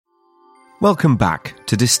Welcome back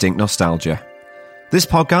to Distinct Nostalgia. This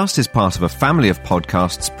podcast is part of a family of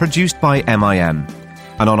podcasts produced by MIM,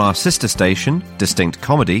 and on our sister station, Distinct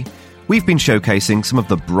Comedy, we've been showcasing some of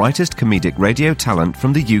the brightest comedic radio talent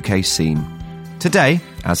from the UK scene. Today,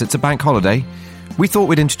 as it's a bank holiday, we thought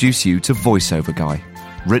we'd introduce you to Voiceover Guy,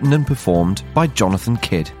 written and performed by Jonathan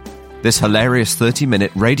Kidd. This hilarious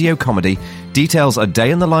 30-minute radio comedy details a day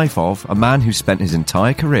in the life of a man who spent his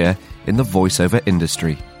entire career in the voiceover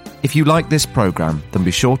industry. If you like this programme, then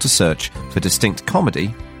be sure to search for Distinct Comedy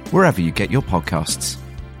wherever you get your podcasts.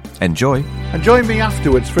 Enjoy. And join me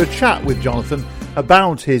afterwards for a chat with Jonathan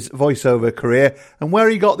about his voiceover career and where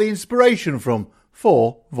he got the inspiration from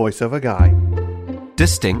for Voiceover Guy.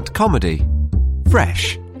 Distinct Comedy.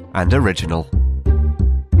 Fresh and original.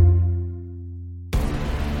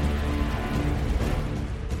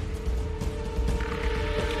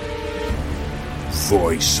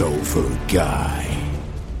 Voiceover Guy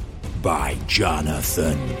by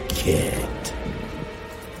Jonathan Kidd.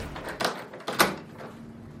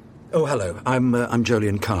 Oh, hello. I'm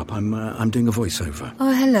Julian Carp. I'm doing a voiceover.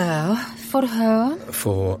 Oh, hello. For who?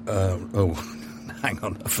 For hang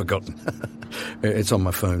on, I've forgotten. It's on my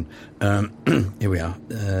phone. Here we are.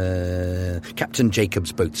 Captain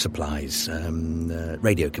Jacob's Boat Supplies.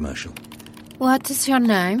 Radio commercial. What is your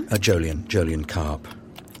name? Julian Carp.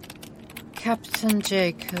 Captain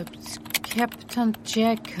Jacobs.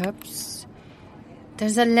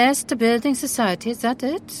 There's a Leicester Building Society, is that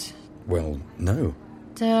it? Well, no.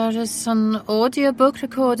 There is an audiobook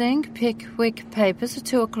recording, Pickwick Papers at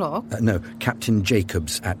 2 o'clock. No, Captain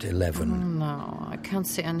Jacobs at 11. Oh, no, I can't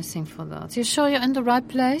see anything for that. You sure you're in the right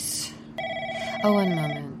place? Oh, one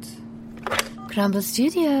moment. Crumble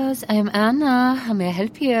Studios, I am Anna. How may I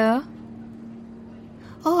help you?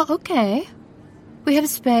 Oh, okay. We have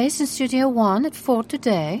space in Studio 1 at 4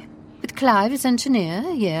 today, with Clive as engineer,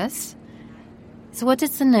 yes. So what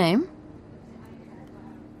is the name?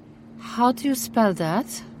 How do you spell that?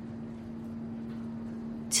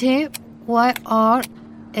 Tyrannosaurus.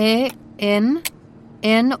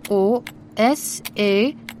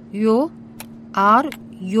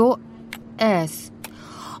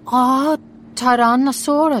 Oh,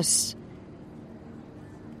 Tyrannosaurus.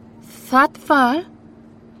 Fatfall.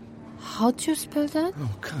 How do you spell that?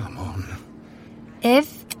 Oh, come on.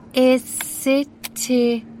 F-A-C-T.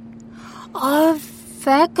 Oh,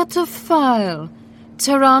 Facatophile.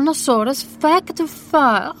 Tyrannosaurus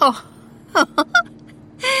Facatophile. Oh.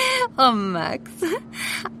 Oh, Max.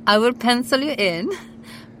 I will pencil you in.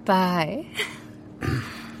 Bye.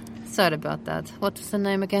 Sorry about that. What was the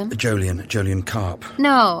name again? Julian Carp.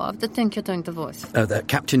 No, I think you're doing the voice.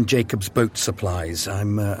 Captain Jacob's Boat Supplies.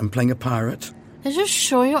 I'm playing a pirate. Are you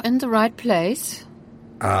sure you're in the right place?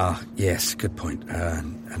 Yes, good point.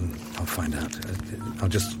 I'll find out. I'll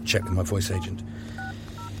just check with my voice agent.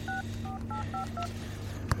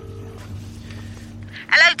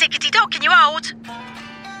 Hello, Dickety Dog, can you hold?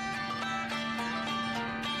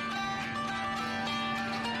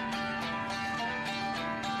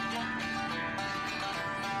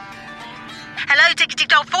 Hello, Dickety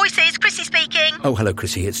Dog Voices, Chrissy speaking. Oh, hello,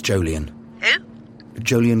 Chrissy, it's Jolien. Who?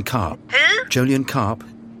 Jolien Carp. Who? Jolien Carp.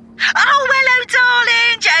 Oh, hello,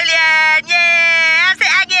 darling, Jolien. Yeah, how's it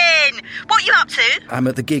hanging? What are you up to? I'm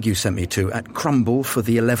at the gig you sent me to at Crumble for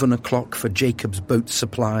the 11 o'clock for Jacob's Boat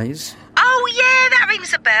Supplies. Oh, yeah, that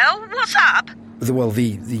rings a bell. What's up?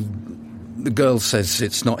 The girl says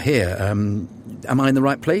it's not here. Am I in the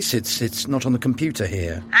right place? It's not on the computer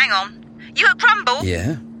here. Hang on. You at Crumble?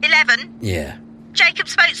 Yeah. 11? Yeah.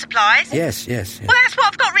 Jacob's Boat Supplies? Yes. Well, that's what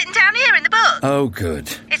I've got written down here in the book. Oh,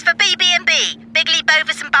 good. It's for BB&B, Bigley,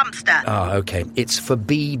 Bovis and Bumpster. Ah, okay. It's for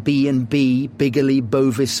BB&B, Bigley,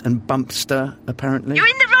 Bovis and Bumpster, apparently. You're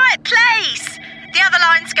in the right place. The other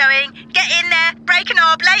line's going, get in there, break a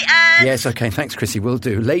knob, later. Yes, okay, thanks, Chrissy, will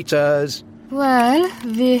do. Laters. Well,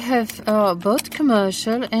 we have a boat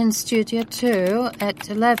commercial in Studio 2 at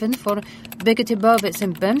 11 for Biggity Bovis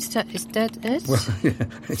and Bumpster. Is that it? Well, yeah,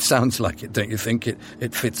 it sounds like it, don't you think?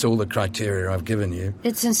 It fits all the criteria I've given you.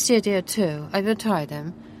 It's in Studio 2. I will try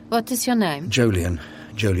them. What is your name? Julian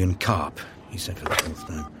Carp, he said for the fourth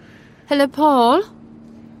time. Hello, Paul.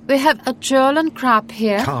 We have a Julian Carp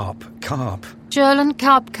here. Carp. Julian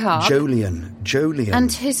Carp. Julian.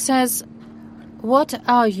 And he says, what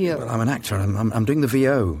are you? Well, I'm an actor. I'm doing the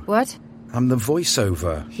VO. What? I'm the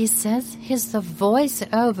voiceover. He says he's the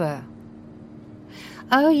voiceover.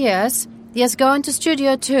 Oh, yes. Yes, go into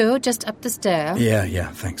Studio 2, just up the stair. Yeah,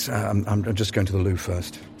 thanks. I'm just going to the loo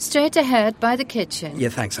first. Straight ahead by the kitchen. Yeah,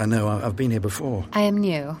 thanks. I know. I've been here before. I am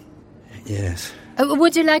new. Yes.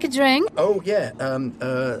 Would you like a drink? Oh, yeah.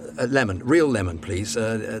 A lemon. Real lemon, please.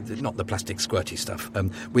 Not the plastic squirty stuff.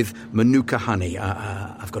 With Manuka honey.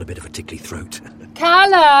 I've got a bit of a tickly throat.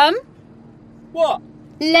 Callum? What?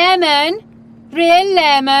 Lemon. Real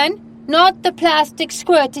lemon. Not the plastic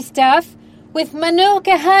squirty stuff. With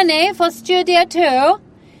Manuka honey for Studio 2.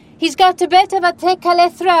 He's got a bit of a tickly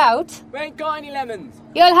throat. We ain't got any lemons.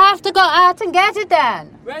 You'll have to go out and get it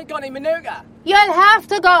then. We ain't got any Manuka. You'll have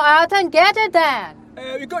to go out and get it then.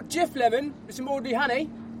 We've got Jif lemon with some ordinary honey.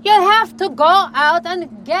 You'll have to go out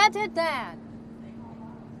and get it then.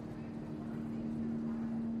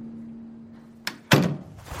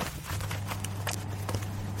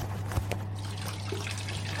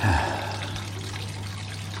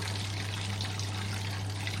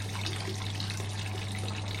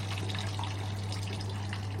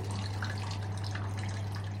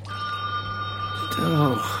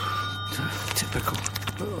 Oh, typical.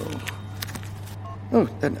 Oh,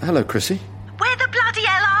 hello, Chrissy. Where the bloody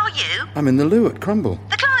hell are you? I'm in the loo at Crumble.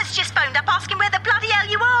 The client's just phoned up asking where the bloody hell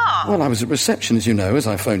you are. Well, I was at reception, as you know, as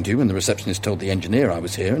I phoned you, and the receptionist told the engineer I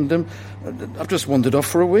was here, and I've just wandered off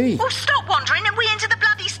for a wee. Well, stop wandering and we into the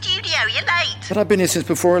bloody studio. You're late. But I've been here since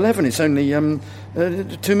before 11. It's only 2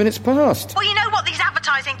 minutes past. Well, you know what these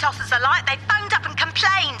advertising tossers are like. They phoned up and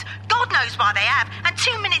complained. God knows why they have. And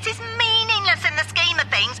 2 minutes is meaningless in the scheme of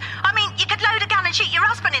things. I mean, you could load a gun and shoot your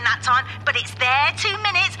husband in that time, but it's their 2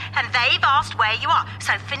 minutes and they've asked where you are.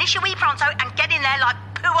 So finish your wee pronto and get in there like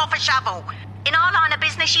poo off a shovel. In our line of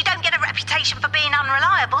business, you don't get a reputation for being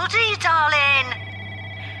unreliable, do you, darling?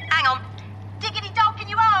 Hang on. Diggity dog, can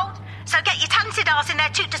you hold? So get your talented arse in there,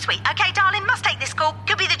 toot to sweet. Okay, darling, must take this call.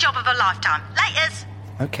 Could be the job of a lifetime. Laters.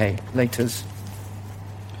 Okay, laters.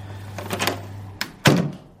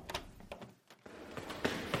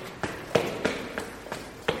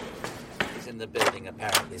 He's in the building,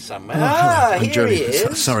 apparently, somewhere. I'm here Jody. he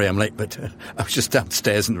is. Sorry I'm late, but I was just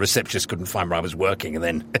downstairs and the receptionist couldn't find where I was working, and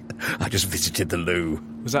then I just visited the loo.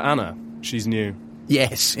 Was that Anna? She's new.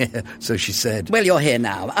 Yes, yeah, so she said. Well, you're here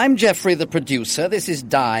now. I'm Geoffrey, the producer. This is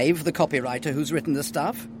Dive, the copywriter who's written the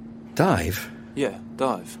stuff. Dive? Yeah,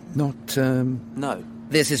 Dive. Not, No.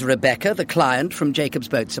 This is Rebecca, the client from Jacob's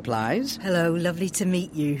Boat Supplies. Hello, lovely to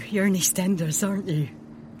meet you. You're in EastEnders, aren't you?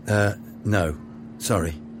 no.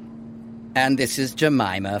 Sorry. And this is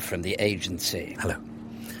Jemima from the agency. Hello.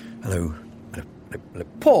 Hello.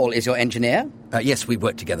 Paul is your engineer. Yes, we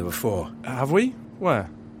worked together before. Have we? Where?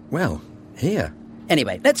 Well, here.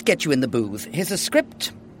 Anyway, let's get you in the booth. Here's a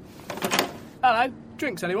script. Hello.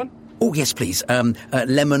 Drinks, anyone? Oh, yes, please.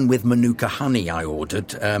 Lemon with Manuka honey I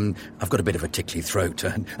ordered. I've got a bit of a tickly throat.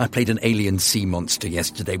 I played an alien sea monster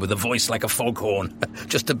yesterday with a voice like a foghorn.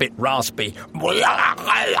 Just a bit raspy.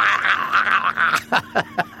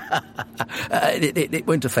 It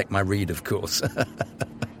won't affect my read, of course.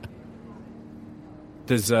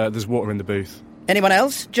 There's water in the booth. Anyone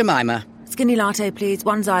else? Jemima. Skinny latte, please.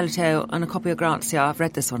 One xylitol and a copy of Grazia. I've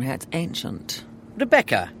read this one here. It's ancient.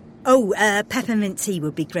 Rebecca. Oh, peppermint tea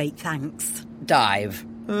would be great, thanks. Dive.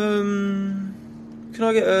 Can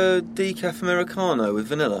I get a decaf Americano with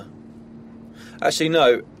vanilla? Actually,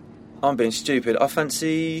 no. I'm being stupid. I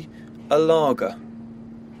fancy a lager.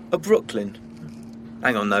 A Brooklyn.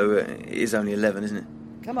 Hang on, no. It is only 11, isn't it?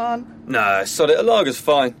 Come on. No, sod it. A lager's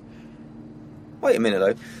fine. Wait a minute,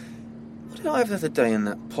 though. What did I have the other day in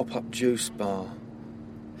that pop-up juice bar?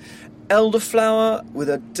 Elderflower with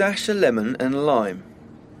a dash of lemon and lime.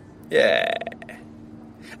 Yeah.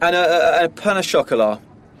 And a pain au chocolat.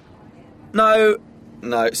 No,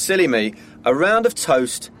 silly me. A round of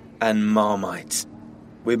toast and Marmite.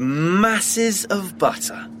 With masses of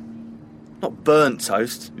butter. Not burnt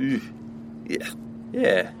toast. Ugh.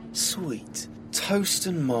 Yeah, sweet. Toast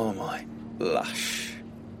and Marmite. Lush.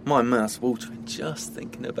 My mouth's watering just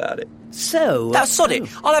thinking about it. So... That's sod it.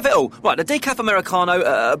 I'll have it all. Right, the decaf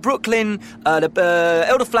Americano, Brooklyn, the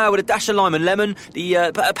elderflower with a dash of lime and lemon, the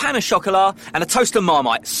pain au chocolat, and a toast and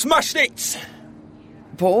Marmite. Smashed it!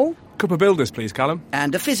 Paul? Cup of Builders, please, Callum.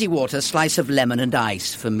 And a fizzy water, slice of lemon and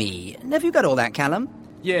ice for me. Have you got all that, Callum?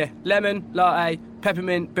 Yeah, lemon, latte,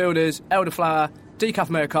 peppermint, Builders, elderflower, decaf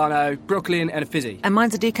Americano, Brooklyn, and a fizzy. And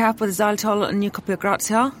mine's a decaf with a xylitol and a new copy of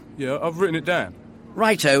Grazia. Yeah, I've written it down.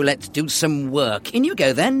 Righto, let's do some work. In you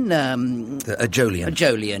go, then. A Jolien. A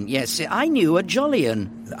Jolien, yes. I knew a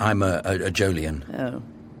Jolien. I'm a Jolien. Oh.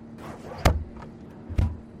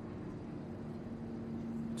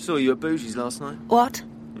 Saw you at Bougie's last night. What?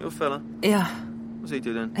 Your fella. Yeah. What's he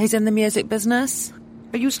do then? He's in the music business.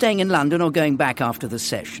 Are you staying in London or going back after the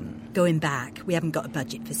session? Going back. We haven't got a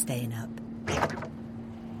budget for staying up.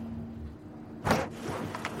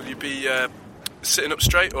 Will you be sitting up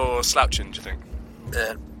straight or slouching, do you think?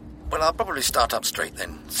 Well, I'll probably start up straight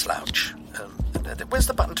then, slouch. Where's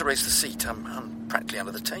the button to raise the seat? I'm practically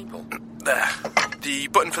under the table. There. The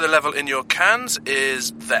button for the level in your cans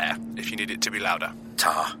is there, if you need it to be louder.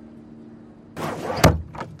 Tar.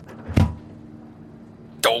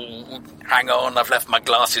 Oh, hang on, I've left my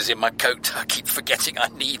glasses in my coat. I keep forgetting I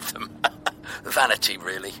need them. Vanity,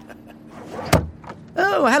 really.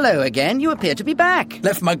 Oh, hello again. You appear to be back.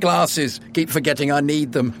 Left my glasses. Keep forgetting I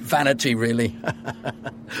need them. Vanity, really.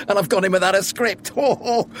 And I've gone in without a script.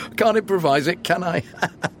 Can't improvise it, can I?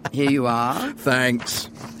 Here you are. Thanks.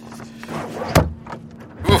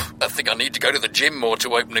 Oof, I think I need to go to the gym more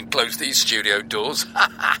to open and close these studio doors.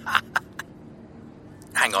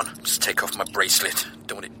 Hang on, just take off my bracelet.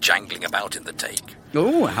 Don't want it jangling about in the take.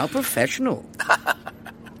 Oh, how professional.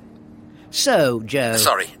 So, Joe...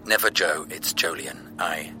 Sorry, never Joe. It's Jolien.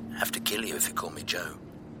 I have to kill you if you call me Joe.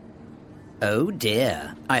 Oh,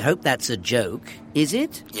 dear. I hope that's a joke. Is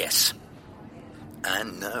it? Yes.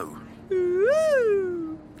 And no.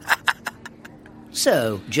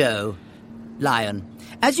 So, Joe... Lion...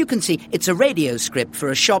 As you can see, it's a radio script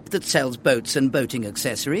for a shop that sells boats and boating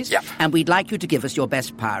accessories. Yep. And we'd like you to give us your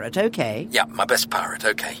best pirate, okay? Yeah, my best pirate,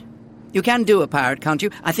 okay. You can do a pirate, can't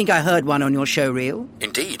you? I think I heard one on your show reel.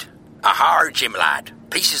 Indeed. Ahar, Jim lad.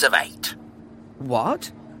 Pieces of 8.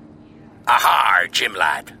 What? Ahar, Jim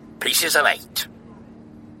lad. Pieces of 8.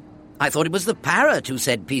 I thought it was the parrot who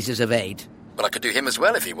said pieces of 8. Well, I could do him as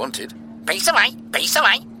well if he wanted. Piece of 8, piece of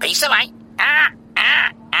 8, piece of 8. Ah,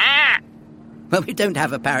 ah, ah. Well, we don't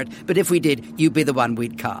have a parrot, but if we did, you'd be the one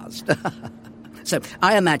we'd cast. So,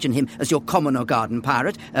 I imagine him as your common or garden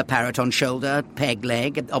pirate, a parrot on shoulder, peg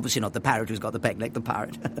leg, obviously not the parrot who's got the peg leg, the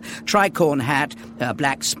pirate, tricorn hat,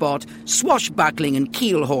 black spot, swashbuckling and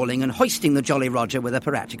keel-hauling and hoisting the Jolly Roger with a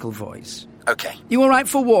piratical voice. Okay. You all right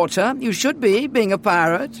for water? You should be, being a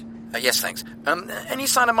pirate. Yes, thanks. Any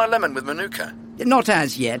sign of my lemon with Manuka? Not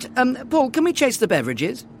as yet. Paul, can we chase the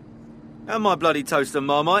beverages? And my bloody toast and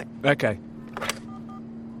Marmite. Okay.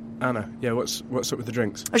 Anna, yeah, what's up with the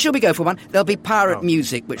drinks? Shall we go for one? There'll be pirate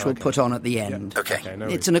music, which we'll put on at the end. Yeah. Okay. No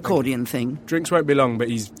it's an accordion thing. Drinks won't be long, but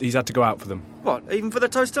he's had to go out for them. What, even for the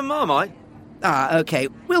toast and Marmite? Ah, OK.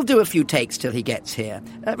 We'll do a few takes till he gets here.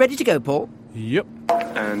 Ready to go, Paul? Yep.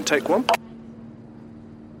 And take one.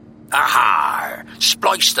 Aha!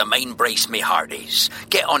 Splice the main brace, me hearties.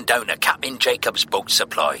 Get on down to Captain Jacob's Boat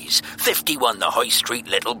Supplies, 51 the High Street,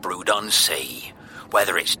 Little Brood-on-Sea.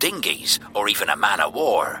 Whether it's dinghies or even a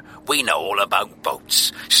man-of-war, we know all about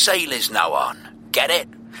boats. Sail is now on. Get it?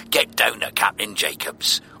 Get down to Captain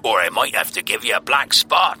Jacob's, or I might have to give you a black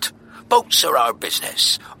spot. Boats are our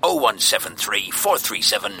business. 0173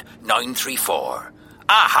 437 934.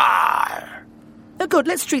 Aha! Good,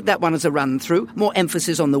 let's treat that one as a run-through. More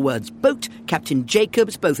emphasis on the words boat, Captain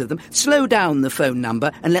Jacobs, both of them. Slow down the phone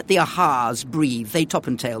number and let the ahas breathe. They top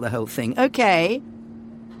and tail the whole thing. OK?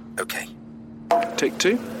 OK. Take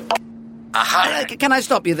 2. Aha! Can I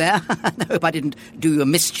stop you there? I hope I didn't do you a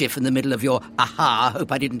mischief in the middle of your aha. I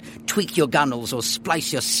hope I didn't tweak your gunnels or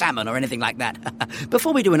splice your salmon or anything like that.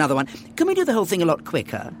 Before we do another one, can we do the whole thing a lot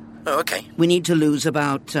quicker? Oh, OK. We need to lose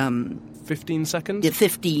about, 15 seconds? Yeah,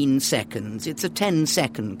 15 seconds. It's a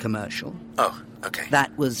 10-second commercial. Oh, OK.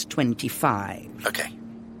 That was 25. OK.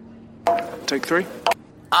 Take 3.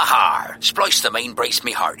 Aha! Splice the main brace,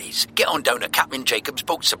 me hearties. Get on down to Captain Jacob's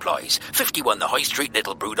Boat Supplies, 51 the High Street,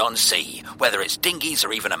 Little Brood-on-Sea. Whether it's dinghies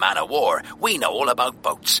or even a man-of-war, we know all about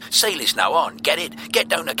boats. Sail is now on. Get it? Get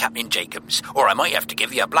down to Captain Jacob's, or I might have to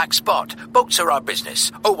give you a black spot. Boats are our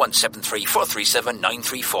business. 0173 437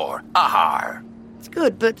 934. Aha! It's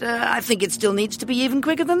good, but I think it still needs to be even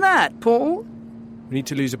quicker than that, Paul. We need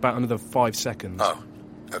to lose about another 5 seconds. Oh,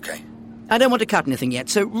 OK. I don't want to cut anything yet,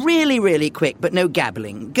 so really, really quick, but no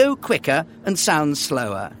gabbling. Go quicker and sound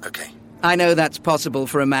slower. OK. I know that's possible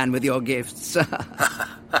for a man with your gifts.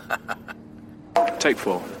 Take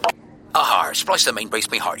 4. Aha! Splice the main brace,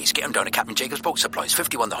 me hearties. Get him down to Captain Jacob's Boat Supplies,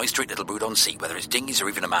 51 the High Street, Little Brood-on-Sea. Whether it's dinghies or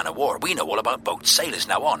even a man-of-war, we know all about boats. Sail is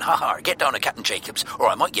now on. Ha! Get down to Captain Jacob's, or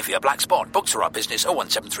I might give you a black spot. Boats are our business.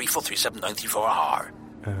 0173 437 934. Ha!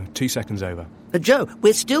 2 seconds over. Joe,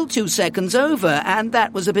 we're still 2 seconds over, and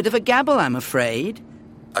that was a bit of a gabble, I'm afraid.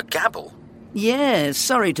 A gabble? Yes,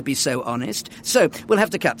 sorry to be so honest. So, we'll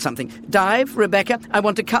have to cut something. Dive, Rebecca, I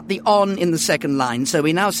want to cut the on in the second line, so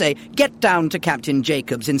we now say, get down to Captain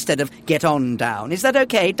Jacobs instead of get on down. Is that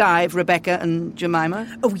okay, Dive, Rebecca and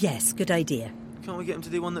Jemima? Oh, yes, good idea. Can't we get him to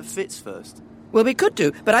do one that fits first? Well, we could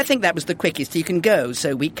do, but I think that was the quickest he can go,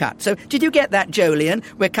 so we cut. So, did you get that, Jolien?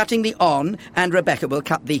 We're cutting the on, and Rebecca will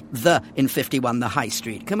cut the in 51 the High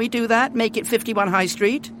Street. Can we do that? Make it 51 High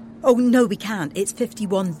Street? Oh, no, we can't. It's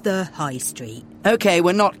 51 The High Street. OK,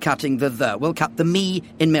 we're not cutting the. We'll cut the me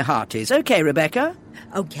in me hearties. OK, Rebecca?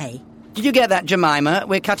 OK. Did you get that, Jemima?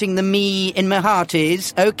 We're cutting the me in me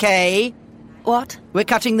hearties. OK? What? We're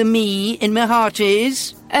cutting the me in me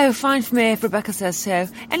hearties. Oh, fine for me if Rebecca says so.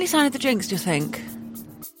 Any sign of the drinks, do you think?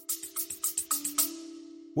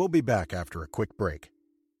 We'll be back after a quick break.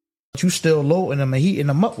 You still loading them and heating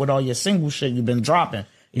them up with all your single shit you've been dropping.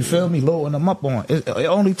 You feel me? Loading them up on. It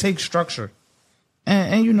only takes structure.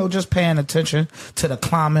 And you know, just paying attention to the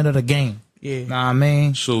climate of the game. Yeah. Know what I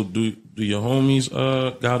mean? So do your homies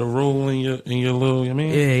got a role in your little, I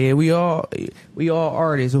mean? Yeah, we all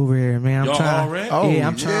artists over here, man. Y'all already?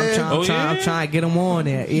 I'm trying to get them on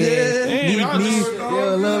there. Yeah.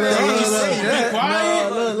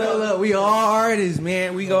 Look. We all artists,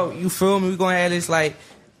 man. You feel me? We gonna have this like,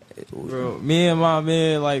 bro, me and my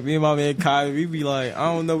man Kylie, we be like,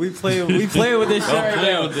 I don't know, we play with this shit right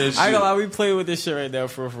now. I ain't gonna lie, we play with this shit right now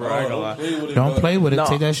for I ain't gonna lie. Don't play with it. No.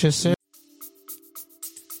 Take that shit serious.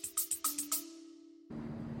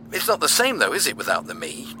 It's not the same, though, is it, without the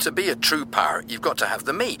me? To be a true pirate, you've got to have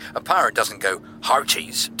the me. A pirate doesn't go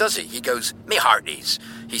hearties, does he? He goes me hearties.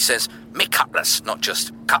 He says me cutlass, not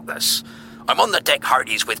just cutlass. I'm on the deck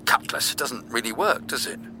hearties with cutlass. It doesn't really work, does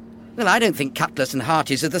it? Well, I don't think cutlass and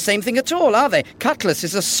hearties are the same thing at all, are they? Cutlass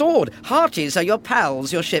is a sword. Hearties are your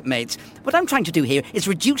pals, your shipmates. What I'm trying to do here is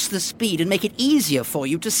reduce the speed and make it easier for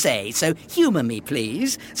you to say. So humour me,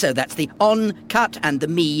 please. So that's the on, cut, and the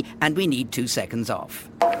me, and we need 2 seconds off.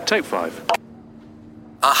 Take 5.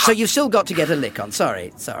 So you've still got to get a lick on.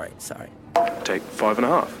 Sorry. Take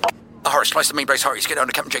 5.5. A horse, splice the main brace, hearties, get down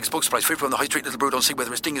to Captain Jacobs' boat supplies, free from the high street, little brood on sea,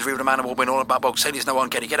 whether it's dingers, real, a man, or will win all about boats, sailors, no one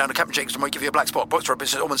getting, get down to Captain Jacobs, might give you a black spot, boats for a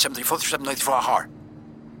business, 017343794 a har.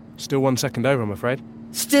 Still 1 second over, I'm afraid.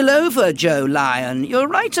 Still over, Joe Lyon. You're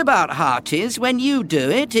right about hearties. When you do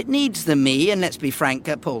it, it needs the me, and let's be frank,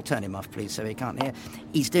 Paul, turn him off, please, so he can't hear.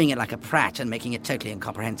 He's doing it like a prat and making it totally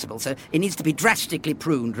incomprehensible, so it needs to be drastically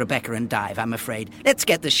pruned, Rebecca and Dive, I'm afraid. Let's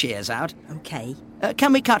get the shears out. OK.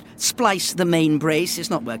 Can we splice the main brace?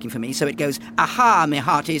 It's not working for me, so it goes, aha, me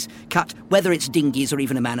hearties, cut, whether it's dinghies or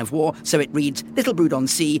even a man of war, so it reads, little brood on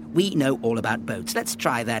sea, we know all about boats. Let's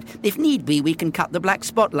try that. If need be, we can cut the black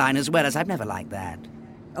spot line as well, as I've never liked that.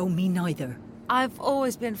 Oh, me neither. I've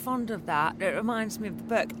always been fond of that. It reminds me of the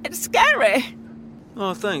book. It's scary.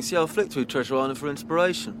 Oh, thanks. Yeah, I flicked through Treasure Island for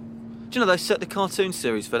inspiration. Do you know they set the cartoon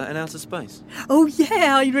series for that in outer space? Oh,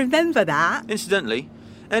 yeah, I remember that. Incidentally,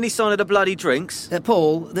 any sign of the bloody drinks?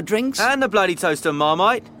 Paul, the drinks? And the bloody toast and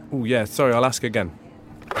Marmite? Oh, yeah, sorry, I'll ask again.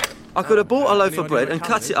 I could have bought a loaf of bread and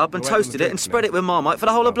cut it up and toasted it and spread it with Marmite for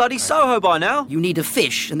the whole of bloody Soho by now. You need a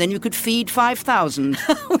fish, and then you could feed 5,000.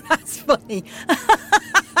 Oh, that's funny.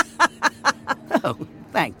 Oh,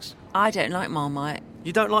 thanks. I don't like Marmite.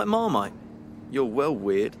 You don't like Marmite? You're well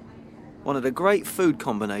weird. One of the great food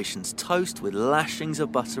combinations, toast with lashings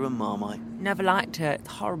of butter and Marmite. Never liked it. It's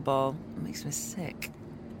horrible. It makes me sick.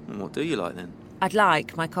 And what do you like then? I'd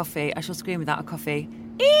like my coffee. I shall scream without a coffee.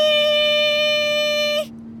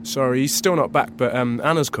 Sorry, he's still not back, but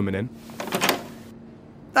Anna's coming in.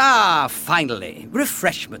 Ah, finally.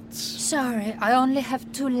 Refreshments. Sorry, I only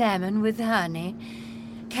have 2 lemon with honey.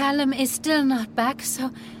 Callum is still not back, so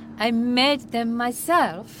I made them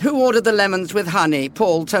myself. Who ordered the lemons with honey?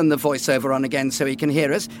 Paul, turn the voiceover on again so he can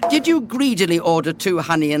hear us. Did you greedily order 2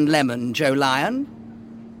 honey and lemon, Joe Lyon?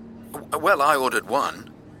 Well, I ordered 1.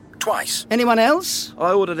 Twice. Anyone else?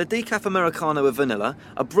 I ordered a decaf Americano with vanilla,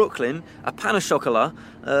 a Brooklyn, a pan au chocolat,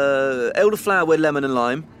 elderflower with lemon and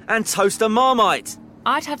lime, and toast and Marmite.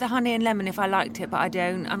 I'd have the honey and lemon if I liked it, but I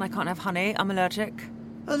don't, and I can't have honey. I'm allergic.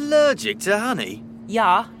 Allergic to honey?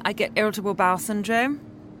 Yeah, I get irritable bowel syndrome.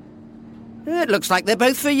 It looks like they're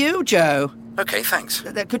both for you, Joe. OK, thanks.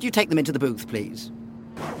 Could you take them into the booth, please?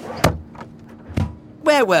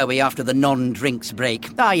 Where were we after the non-drinks break?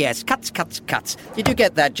 Ah, yes, cuts. Did you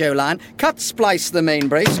get that, Joe Lyon? Cut, splice the main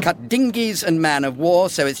brace, cut dinghies and man of war,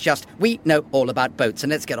 so it's just, we know all about boats,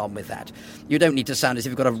 and let's get on with that. You don't need to sound as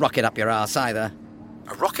if you've got a rocket up your arse, either.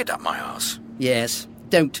 A rocket up my arse? Yes,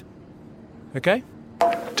 don't. OK.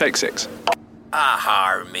 Take 6.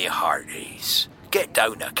 Aha, me hearties. Get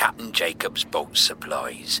down to Captain Jacobs' boat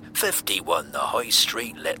supplies, 51 the High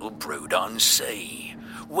Street, Little Brood on Sea.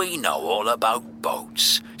 We know all about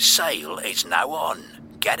boats. Sail is now on.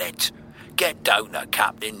 Get it? Get down to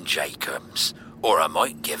Captain Jacobs, or I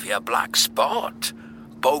might give you a black spot.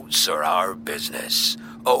 Boats are our business.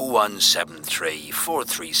 0173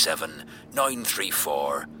 437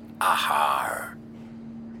 934 a har.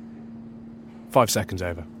 5 seconds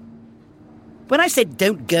over. When I said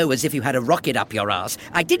don't go as if you had a rocket up your arse,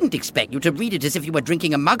 I didn't expect you to read it as if you were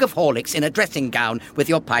drinking a mug of Horlicks in a dressing gown with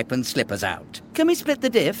your pipe and slippers out. Can we split the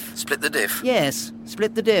diff? Split the diff? Yes,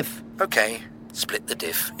 split the diff. OK, split the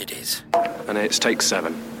diff it is. And it's take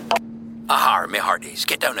 7. Aha, me hearties,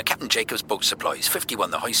 get down to Captain Jacobs Boat Supplies,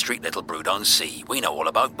 51 the High Street, Little Brood-on-Sea. We know all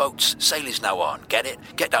about boats. Sail is now on. Get it?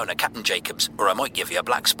 Get down to Captain Jacobs, or I might give you a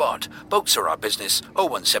black spot. Boats are our business.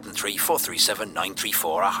 0173 437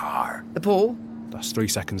 934. Aha. Paul? That's 3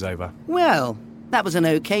 seconds over. Well, that was an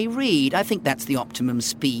OK read. I think that's the optimum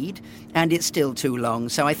speed. And it's still too long,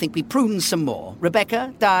 so I think we prune some more.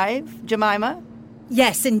 Rebecca, Dive, Jemima?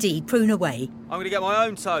 Yes, indeed. Prune away. I'm going to get my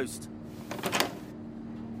own toast.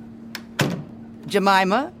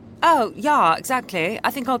 Jemima? Oh, yeah, exactly.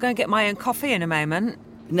 I think I'll go and get my own coffee in a moment.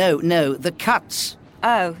 No, the cuts.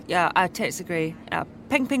 Oh, yeah, I totally agree.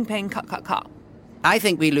 Ping, ping, ping, cut, cut, cut. I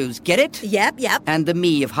think we lose. Get it? Yep. And the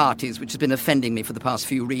me of hearties, which has been offending me for the past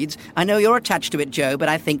few reads. I know you're attached to it, Joe, but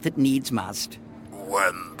I think that needs must.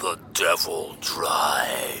 When the devil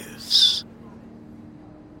drives.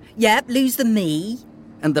 Yep, lose the me.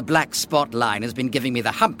 And the black spot line has been giving me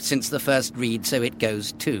the hump since the first read, so it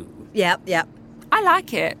goes too. Yep. I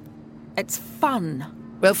like it. It's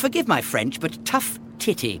fun. Well, forgive my French, but tough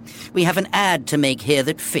titty. We have an ad to make here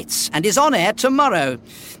that fits, and is on air tomorrow.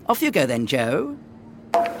 Off you go then, Joe.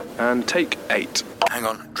 And take 8. Hang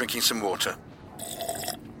on, drinking some water.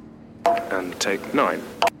 And take 9.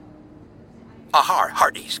 Aha,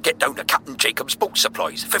 hearties, get down to Captain Jacobs Boat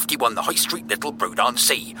Supplies, 51 the High Street, Little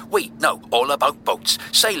Brood-on-Sea. We know all about boats.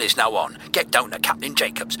 Sail is now on. Get down to Captain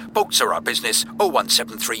Jacobs. Boats are our business.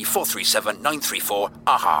 0173 437 934.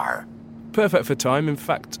 Aha. Perfect for time, in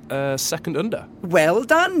fact, second under. Well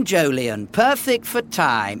done, Jolyon. Perfect for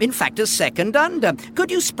time. In fact, a second under.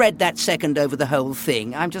 Could you spread that second over the whole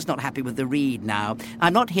thing? I'm just not happy with the read now.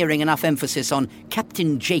 I'm not hearing enough emphasis on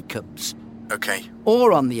Captain Jacobs. OK.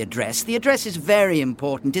 Or on the address. The address is very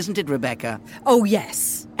important, isn't it, Rebecca? Oh,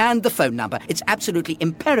 yes. And the phone number. It's absolutely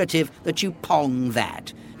imperative that you pong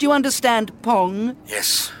that. Do you understand pong?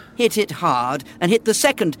 Yes. Hit it hard, and hit the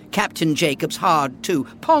second Captain Jacobs hard too.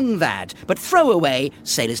 Pong that, but throw away,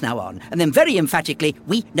 sail is now on. And then very emphatically,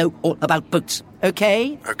 we know all about boats.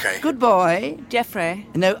 OK? OK. Good boy. Jeffrey?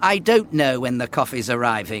 No, I don't know when the coffee's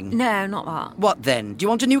arriving. No, not that. What then? Do you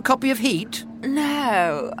want a new copy of Heat?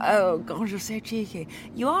 No. Oh, God, you're so cheeky.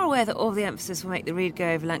 You are aware that all the emphasis will make the read go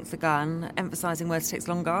over length of gun, emphasising words takes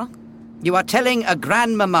longer? You are telling a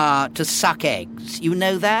grandmama to suck eggs. You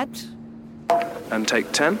know that? And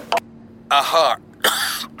take 10. Aha.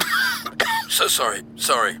 So sorry.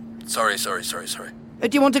 Sorry. Do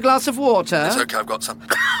you want a glass of water? It's OK, I've got some.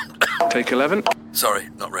 Take 11. Sorry,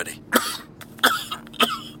 not ready.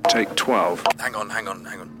 Take 12. Hang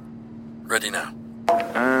on. Ready now.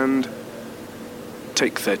 And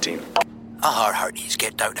take 13. Aha, hearties,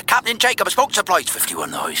 get down to Captain Jacobs Boat Supplies, 51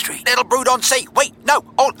 the High Street, Little Brood-on-Sea. Wait, no,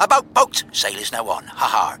 all about boats. Sail is now on.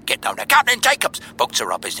 Ha, get down to Captain Jacobs. Boats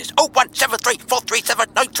are our business. 0173 437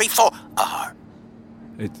 934. Aha.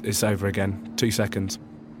 It's over again. 2 seconds.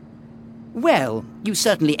 Well, you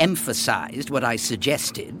certainly emphasised what I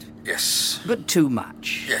suggested. Yes. But too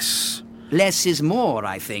much. Yes. Less is more,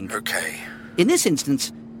 I think. OK. In this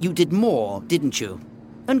instance, you did more, didn't you?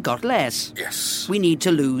 And got less. Yes. We need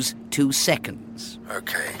to lose 2 seconds.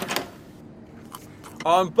 OK.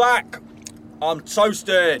 I'm back. I'm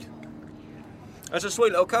toasted. There's a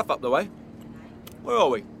sweet little calf up the way. Where are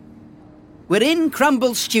we? We're in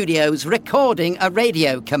Crumble Studios recording a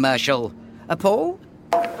radio commercial. Paul?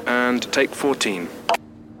 And take 14.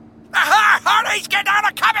 Aha! Hearties, get down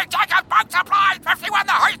to Captain Jacobs Boat Supplies, 51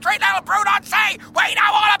 the High Street, Little Brood-on-Sea. We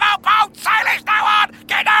know all about boats. Sail is now on.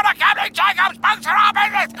 Get down to Captain Jacobs. Boats are our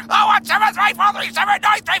business. 0173 437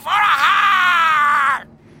 934. Aha!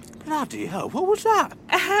 Bloody hell, what was that?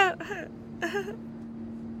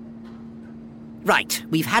 Right,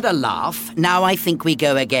 we've had a laugh. Now I think we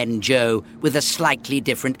go again, Joe, with a slightly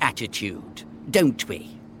different attitude. Don't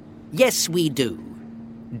we? Yes, we do.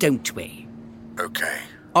 Don't we? OK.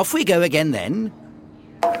 Off we go again then.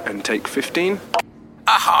 And take 15.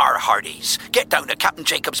 Aha, hearties. Get down to Captain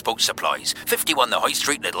Jacobs Boat Supplies, 51 the High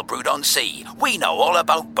Street, Little Brood-on-Sea. We know all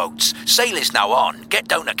about boats. Sail is now on. Get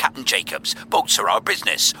down to Captain Jacobs. Boats are our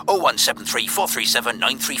business. 0173 437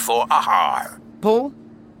 934. Aha. Paul?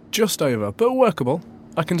 Just over, but workable.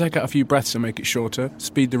 I can take out a few breaths and make it shorter,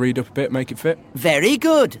 speed the read up a bit, make it fit. Very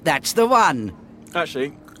good. That's the one.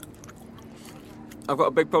 Actually, I've got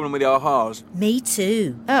a big problem with the ahas. Me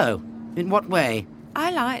too. Oh, in what way?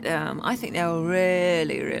 I like them. I think they're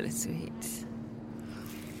really, really sweet.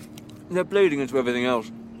 They're bleeding into everything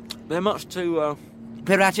else. They're much too,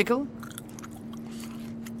 piratical?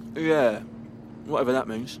 Yeah, whatever that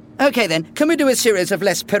means. OK, then, can we do a series of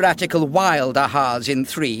less piratical wild ahas in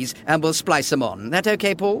threes, and we'll splice them on? That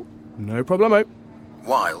OK, Paul? No problemo.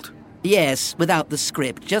 Wild? Yes, without the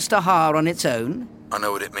script. Just aha on its own. I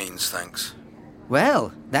know what it means, thanks.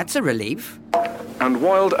 Well, that's a relief. And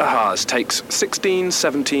wild ahas takes 16,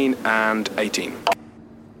 17, and 18.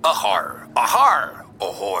 Ahar, ahar,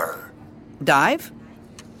 ahor. Dive?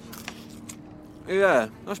 Yeah,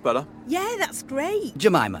 that's better. Yeah, that's great.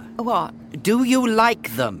 Jemima. What? Do you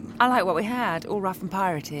like them? I like what we had, all rough and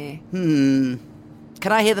piratey.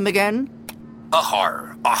 Can I hear them again?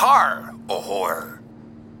 Ahar, ahar, ahor.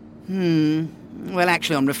 Well,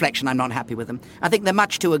 actually, on reflection, I'm not happy with them. I think they're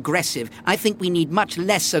much too aggressive. I think we need much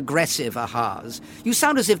less aggressive ahas. You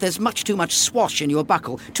sound as if there's much too much swash in your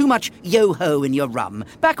buckle, too much yo-ho in your rum.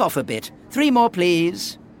 Back off a bit. 3 more,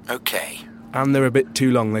 please. OK. And they're a bit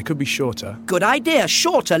too long. They could be shorter. Good idea.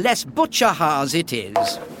 Shorter, less butch ahas it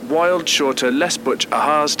is. Wild, shorter, less butch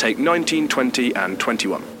ahas take 19, 20, and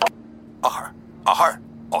 21. Ahar, ahar,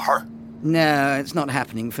 ahar. No, it's not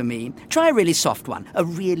happening for me. Try a really soft one. A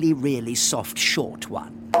really, really soft, short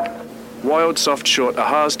one. Wild, soft, short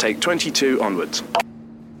ahas take 22 onwards.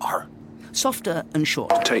 Ahar. Softer and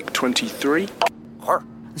short. Take 23. Ahar.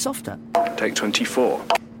 Softer. Take 24.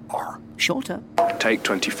 Ahar. Shorter. Take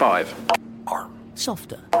 25. Ahar.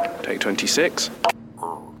 Softer. Take 26.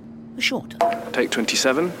 Shorter. Take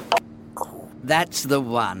 27. That's the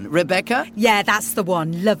one. Rebecca? Yeah, that's the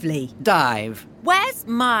one. Lovely. Dive. Where's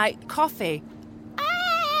my coffee?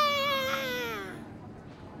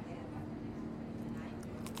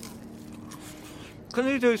 Can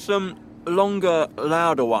you do some longer,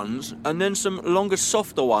 louder ones, and then some longer,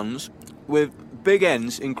 softer ones with big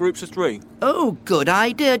ends in groups of 3? Oh, good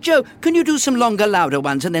idea. Joe, can you do some longer, louder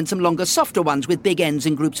ones and then some longer, softer ones with big ends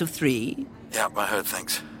in groups of 3? Yeah, I heard,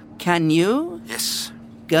 thanks. Can you? Yes.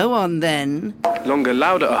 Go on, then. Longer,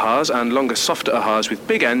 louder ahas and longer, softer ahas with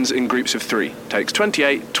big ends in groups of 3. Takes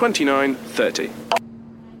 28, 29, 30.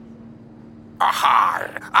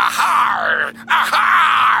 Ahar, ahar,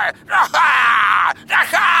 ahar, ahar,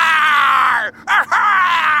 ahar, ahar.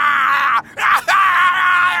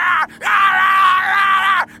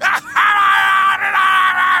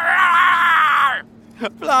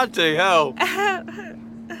 Bloody hell.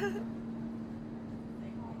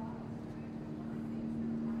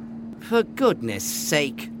 For goodness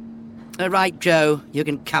sake. All right, Joe, you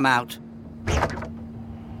can come out.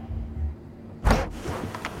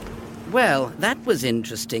 Well, that was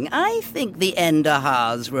interesting. I think the end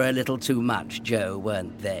ahas were a little too much, Joe,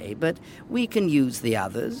 weren't they? But we can use the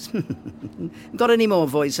others. Got any more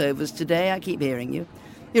voiceovers today? I keep hearing you.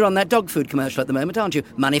 You're on that dog food commercial at the moment, aren't you?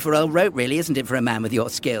 Money for old rope, really, isn't it, for a man with your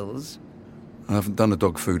skills? I haven't done a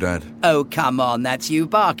dog food ad. Oh, come on, that's you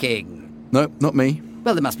barking. No, not me.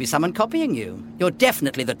 Well, there must be someone copying you. You're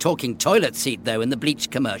definitely the talking toilet seat, though, in the Bleach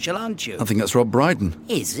commercial, aren't you? I think that's Rob Brydon.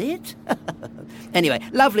 Is it? Anyway,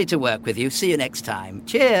 lovely to work with you. See you next time.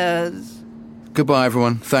 Cheers. Goodbye,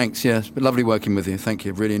 everyone. Thanks, yes. Been lovely working with you. Thank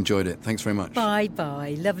you. Really enjoyed it. Thanks very much.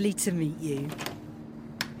 Bye-bye. Lovely to meet you.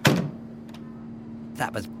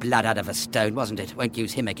 That was blood out of a stone, wasn't it? Won't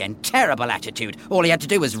use him again. Terrible attitude. All he had to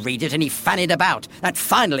do was read it and he fannied about. That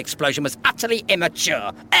final explosion was utterly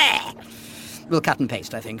immature. We'll cut and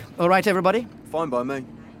paste, I think. All right, everybody? Fine by me.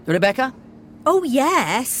 Rebecca? Oh,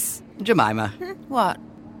 yes. Jemima? What?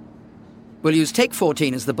 We'll use take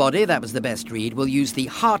 14 as the body. That was the best read. We'll use the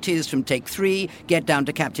Hearties from take 3, Get Down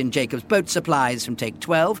to Captain Jacob's Boat Supplies from take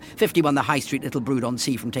 12, 51 The High Street Little Brood on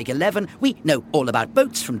Sea from take 11. We know all about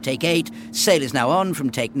boats from take 8, Sail is Now On from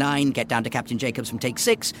take 9, Get Down to Captain Jacob's from take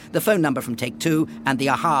 6, the phone number from take 2, and the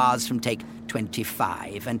ahas from take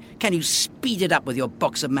 25. And can you speed it up with your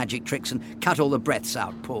box of magic tricks and cut all the breaths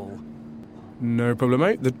out, Paul? No problem,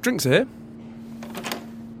 mate. The drinks are here.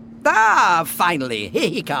 Ah, finally, here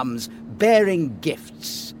he comes, bearing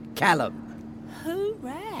gifts. Callum.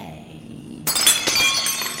 Hooray.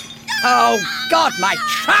 Oh, God, my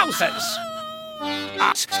trousers!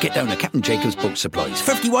 Get down to Captain Jacob's Boat Supplies.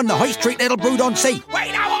 51 The High Street Little Brood on Sea.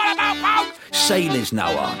 We know all about boats. Sail is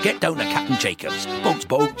now on. Get down to Captain Jacob's.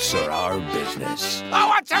 Boats are our business.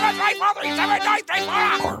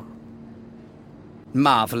 01734379334.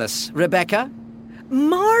 Marvellous. Rebecca?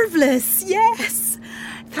 Marvellous, yes.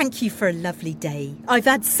 Thank you for a lovely day. I've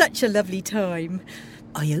had such a lovely time.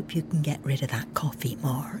 I hope you can get rid of that coffee,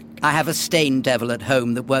 Mark. I have a stain devil at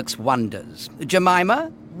home that works wonders. Jemima?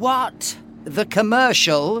 What? The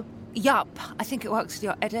commercial. Yup, I think it works with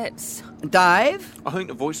your edits. Dive? I think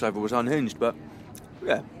the voiceover was unhinged, but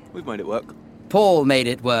yeah, we've made it work. Paul made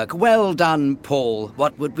it work. Well done, Paul.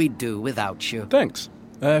 What would we do without you? Thanks.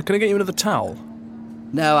 Can I get you another towel?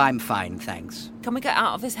 No, I'm fine, thanks. Can we get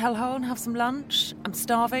out of this hellhole and have some lunch? I'm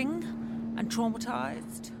starving and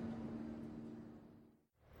traumatised.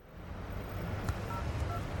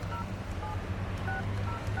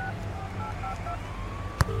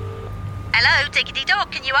 Hello, Diggity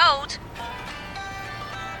Dog, can you hold?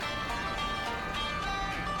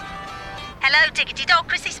 Hello, Diggity Dog,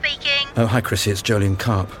 Chrissy speaking. Oh, hi, Chrissy, it's Jolyon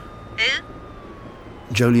Carp. Who?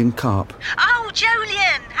 Jolyon Carp. Oh,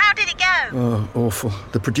 Jolyon, how did it go? Oh, awful.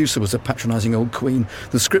 The producer was a patronising old queen.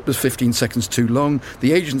 The script was 15 seconds too long.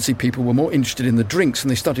 The agency people were more interested in the drinks,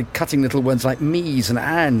 and they started cutting little words like me's and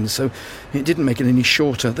ands, so it didn't make it any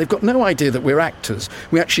shorter. They've got no idea that we're actors.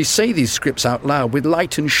 We actually say these scripts out loud with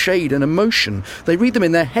light and shade and emotion. They read them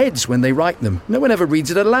in their heads when they write them. No one ever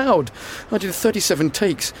reads it aloud. I did 37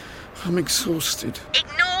 takes. I'm exhausted.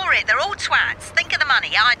 Ignore it, they're all twats. Think of the money,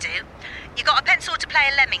 I do. You got a pencil to play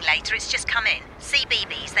a lemming later, it's just come in.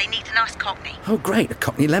 CBeebies, they need a nice cockney. Oh, great, a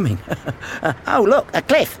Cockney lemming. Oh, look, a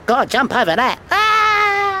cliff. Gotta jump over that.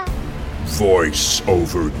 Ah! Voice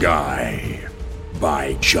Over Guy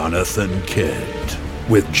by Jonathan Kidd.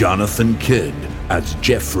 With Jonathan Kidd as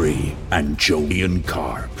Jeffrey and Jolyon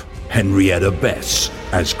Carp. Henrietta Bess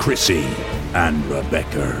as Chrissy and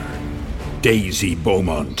Rebecca. Daisy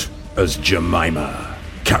Beaumont as Jemima.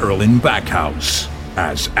 Carolyn Backhouse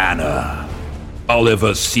as Anna.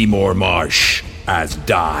 Oliver Seymour Marsh as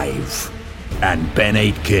Dive. And Ben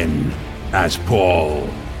Aitken as Paul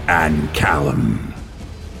and Callum.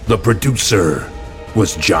 The producer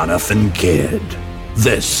was Jonathan Kidd.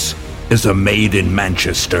 This is a Made in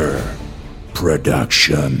Manchester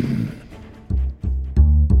production.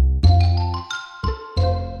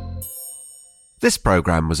 This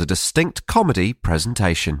programme was a Distinct Comedy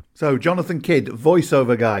presentation. So, Jonathan Kidd,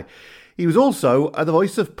 voiceover guy. He was also the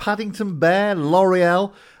voice of Paddington Bear,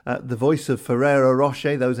 L'Oreal, the voice of Ferrero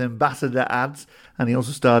Rocher, those ambassador ads, and he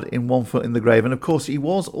also starred in One Foot in the Grave. And of course, he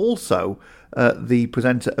was also the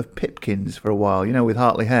presenter of Pipkins for a while, you know, with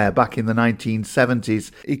Hartley Hare back in the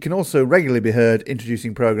 1970s. He can also regularly be heard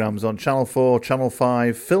introducing programmes on Channel 4, Channel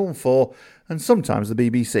 5, Film 4, and sometimes the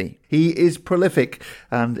BBC. He is prolific,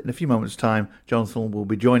 and in a few moments' time, Jonathan will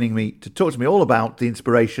be joining me to talk to me all about the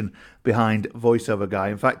inspiration behind VoiceOver Guy.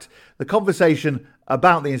 In fact, the conversation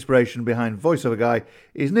about the inspiration behind VoiceOver Guy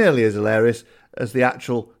is nearly as hilarious as the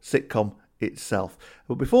actual sitcom itself.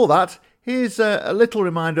 But before that, here's a little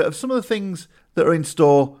reminder of some of the things that are in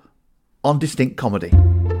store on Distinct Comedy.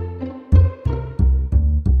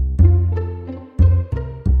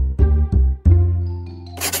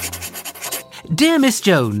 Dear Miss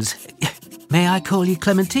Jones, may I call you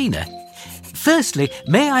Clementina? Firstly,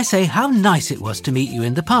 may I say how nice it was to meet you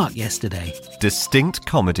in the park yesterday? Distinct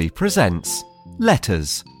Comedy presents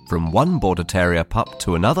Letters from one Border Terrier pup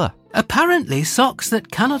to another. Apparently, socks that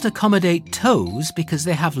cannot accommodate toes because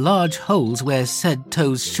they have large holes where said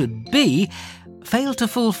toes should be fail to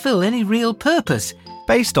fulfil any real purpose.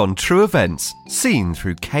 Based on true events seen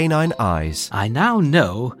through canine eyes. I now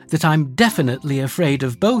know that I'm definitely afraid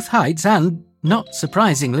of both heights and, not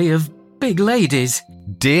surprisingly, of big ladies.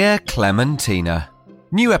 Dear Clementina.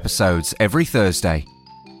 New episodes every Thursday.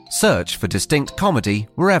 Search for Distinct Comedy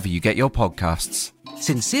wherever you get your podcasts.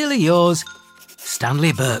 Sincerely yours,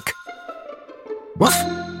 Stanley Burke. Woof.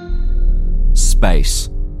 Space.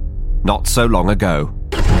 Not so long ago.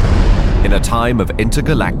 In a time of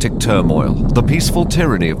intergalactic turmoil, the peaceful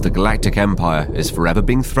tyranny of the Galactic Empire is forever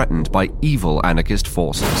being threatened by evil anarchist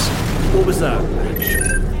forces. What was that?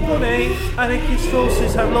 Funny, anarchist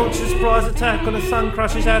forces have launched a surprise attack on a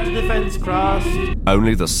Suncrusher's out-of-defence craft.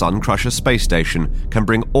 Only the Suncrusher space station can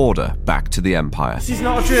bring order back to the Empire. This is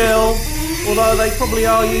not a drill, although they probably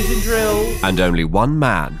are using drills. And only one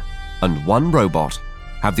man and one robot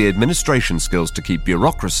have the administration skills to keep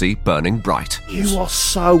bureaucracy burning bright. You are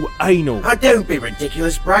so anal. Oh, don't be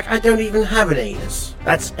ridiculous, Brack. I don't even have an anus.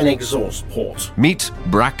 That's an exhaust port. Meet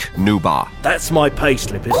Brack Nubar. That's my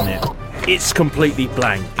payslip, isn't it? It's completely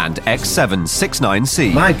blank. And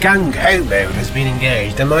X769C. My gung-ho mode has been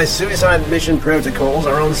engaged and my suicide mission protocols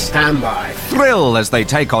are on standby. Thrill as they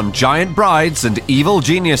take on giant brides and evil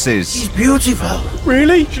geniuses. She's beautiful.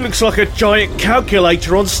 Really? She looks like a giant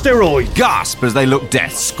calculator on steroids. Gasp as they look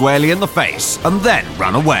death squarely in the face and then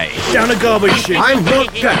run away. Down a garbage chute. I'm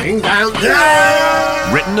not going down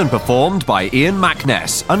there. Written and performed by Ian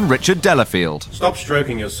McNess and Richard Delafield. Stop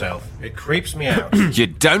stroking yourself. It creeps me out. You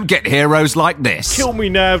don't get heroes like this. Kill me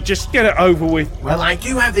now, just get it over with. Well, I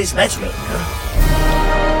do have this letter.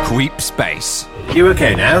 Queep Space. You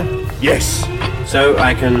okay now? Yes. So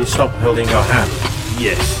I can stop holding your hand?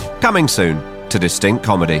 Yes. Coming soon to Distinct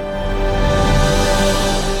Comedy.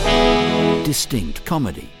 Distinct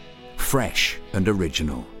Comedy. fresh and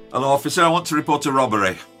original. Hello, officer. I want to report a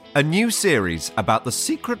robbery. A new series about the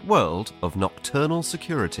secret world of nocturnal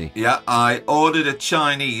security. Yeah, I ordered a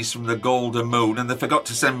Chinese from the Golden Moon and they forgot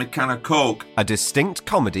to send me a can of Coke. A distinct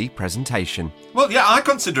comedy presentation. Well, yeah, I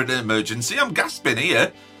consider it an emergency. I'm gasping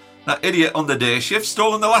here. That idiot on the day shift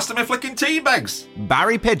stolen the last of my flicking tea bags.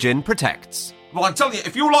 Barry Pigeon protects. Well, I'm telling you,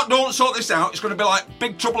 if you lot don't sort this out, it's going to be like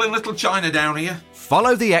Big Trouble in Little China down here.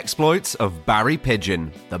 Follow the exploits of Barry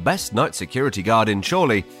Pigeon, the best night security guard in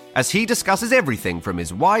Chorley, as he discusses everything from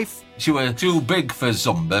his wife... She were too big for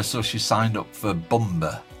Zumba, so she signed up for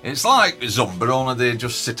Bumba. It's like Zumba, only they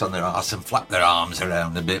just sit on their arse and flap their arms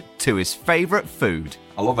around a bit. ...to his favourite food.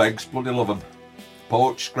 I love eggs, bloody love them.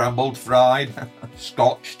 Poached, scrambled, fried,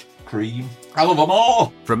 scotched, cream. I love them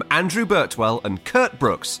all! From Andrew Birtwell and Kurt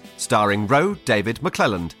Brooks, starring Roe David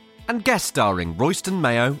McClelland, and guest starring Royston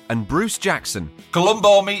Mayo and Bruce Jackson.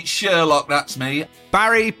 Columbo meets Sherlock, that's me.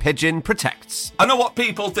 Barry Pigeon protects. I know what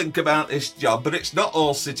people think about this job, but it's not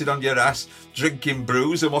all sitting on your ass, drinking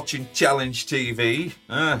brews and watching challenge TV.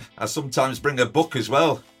 I sometimes bring a book as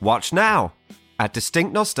well. Watch now at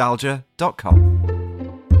distinctnostalgia.com.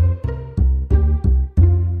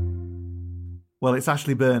 Well, it's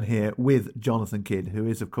Ashley Byrne here with Jonathan Kidd, who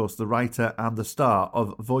is, of course, the writer and the star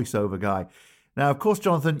of Voiceover Guy. Now, of course,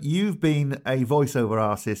 Jonathan, you've been a voiceover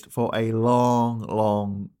artist for a long,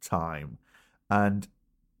 long time. And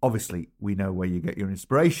obviously, we know where you get your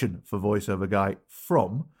inspiration for Voiceover Guy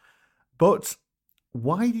from. But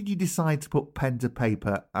why did you decide to put pen to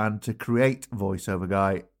paper and to create Voiceover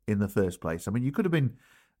Guy in the first place? I mean, you could have been,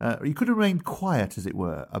 you could have remained quiet, as it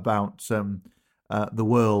were, about the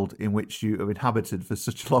world in which you have inhabited for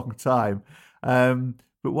such a long time.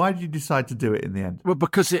 But why did you decide to do it in the end? Well,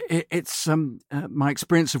 because it's my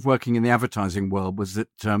experience of working in the advertising world was that,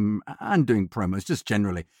 and doing promos just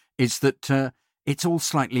generally, is that it's all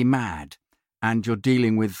slightly mad, and you're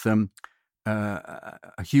dealing with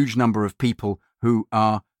a huge number of people who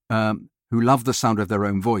are who love the sound of their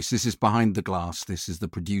own voice. This is behind the glass. This is the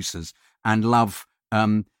producers, and love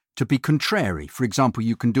to be contrary. For example,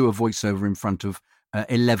 you can do a voiceover in front of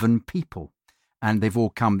 11 people. And they've all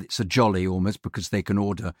come, it's a jolly almost, because they can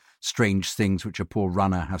order strange things which a poor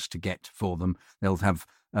runner has to get for them. They'll have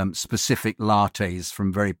specific lattes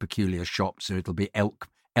from very peculiar shops, so it'll be elk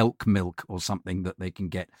milk or something that they can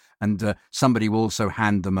get. And somebody will also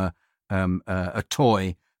hand them a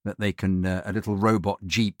toy that they can, a little robot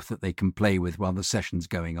jeep that they can play with while the session's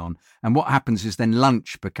going on. And what happens is then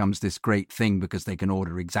lunch becomes this great thing because they can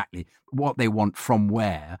order exactly what they want from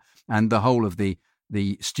where, and the whole of the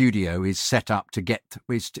studio is set up to get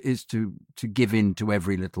is to give in to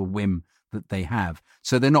every little whim that they have.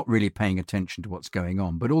 So they're not really paying attention to what's going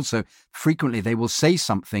on. But also frequently they will say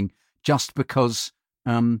something just because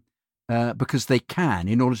they can,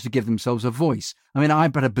 in order to give themselves a voice. I mean, I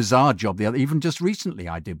had a bizarre job even just recently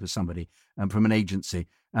I did with somebody from an agency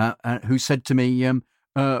who said to me,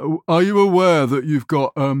 "Are you aware that you've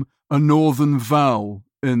got a northern vowel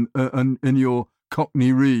in your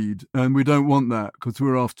Cockney read, and we don't want that because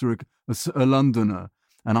we're after a Londoner?"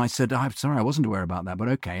 And I said, "I'm sorry, I wasn't aware about that, but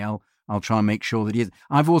okay, I'll try and make sure that he is."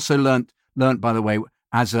 I've also learnt, by the way,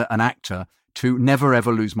 as an actor, to never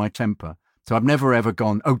ever lose my temper. So I've never ever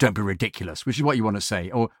gone, "Oh, don't be ridiculous," which is what you want to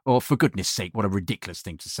say, or "For goodness sake, what a ridiculous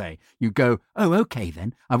thing to say." You go, "Oh, okay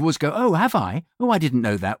then." I've always go, "Oh, have I? Oh, I didn't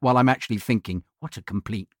know that," while I'm actually thinking, "What a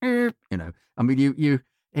complete," I mean, you.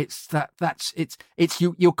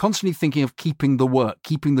 You're constantly thinking of keeping the work,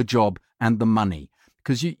 keeping the job and the money,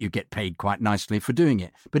 because you get paid quite nicely for doing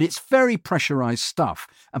it. But it's very pressurized stuff.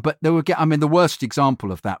 But the worst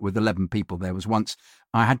example of that with 11 people, there was once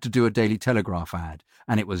I had to do a Daily Telegraph ad,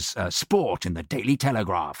 and it was sport in the Daily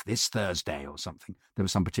Telegraph this Thursday or something. There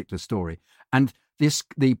was some particular story. And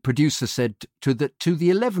the producer said to the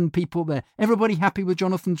 11 people there, "Everybody happy with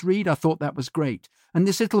Jonathan's read? I thought that was great." And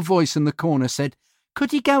this little voice in the corner said,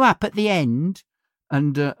 "Could he go up at the end?"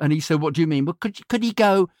 And he said, "What do you mean?" "Well, could he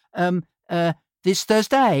go this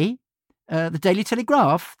Thursday, the Daily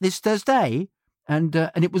Telegraph this Thursday?" And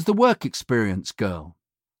it was the work experience girl.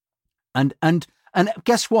 And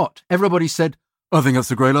guess what? Everybody said, "I think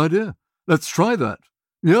that's a great idea. Let's try that.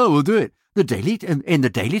 Yeah, we'll do it. In the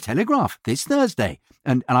Daily Telegraph this Thursday."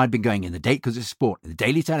 And I'd been going in the date because it's sport. The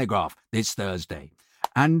Daily Telegraph this Thursday,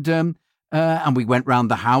 and we went round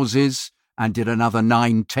the houses and did another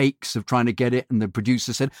 9 takes of trying to get it. And the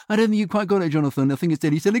producer said, "I don't think you quite got it, Jonathan. I think it's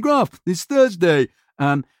Daily Telegraph this Thursday."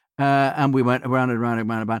 And we went around and around and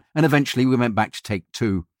around. And eventually we went back to take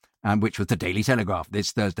 2, which was the Daily Telegraph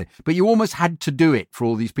this Thursday. But you almost had to do it for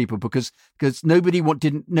all these people because nobody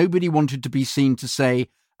wanted to be seen to say,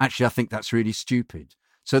 "Actually, I think that's really stupid."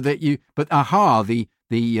 So that but Aha,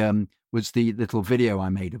 was the little video I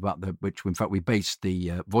made about which in fact we based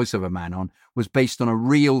the voiceover man on, was based on a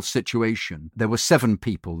real situation. There were 7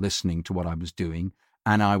 people listening to what I was doing,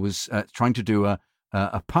 and I was trying to do a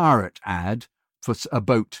pirate ad for a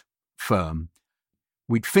boat firm.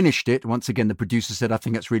 We'd finished it. Once again, the producer said, I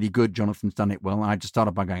think that's really good. Jonathan's done it well. And I just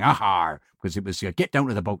started by going, aha, because it was, get down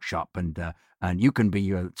to the boat shop and you can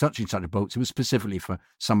be such and such a boat. So it was specifically for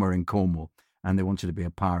somewhere in Cornwall, and they wanted to be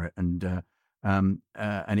a pirate. And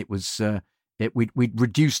it was, we'd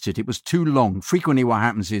reduced it. It was too long. Frequently what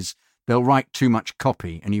happens is they'll write too much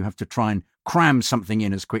copy and you have to try and cram something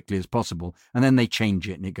in as quickly as possible. And then they change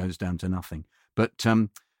it and it goes down to nothing. But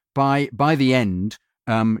by the end,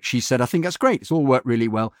 she said, I think that's great. It's all worked really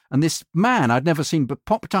well. And this man I'd never seen, but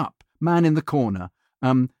popped up, man in the corner,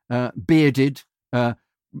 bearded,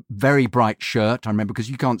 very bright shirt. I remember,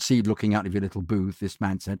 because you can't see looking out of your little booth, this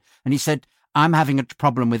man said. And he said, I'm having a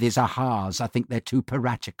problem with his ahas. I think they're too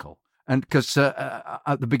piratical. And because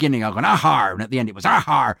at the beginning I went, aha, and at the end it was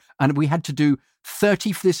aha. And we had to do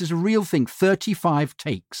 30, this is a real thing, 35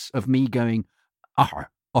 takes of me going, aha,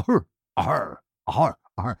 aha, aha, aha.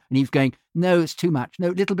 And he's going, no, it's too much. No,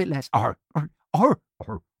 a little bit less. And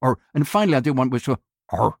finally I did one which was,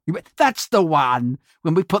 he went, that's the one.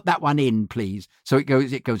 When we put that one in, please. So it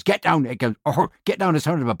goes, get down. It goes, get down as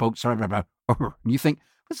hard of a boat. And you think,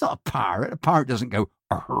 it's not a pirate. A pirate doesn't go,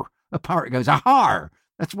 a pirate goes, aha.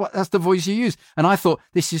 That's the voice you use. And I thought,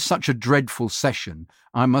 this is such a dreadful session.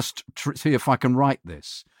 I must see if I can write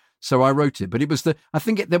this. So I wrote it. But it was that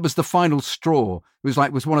was the final straw.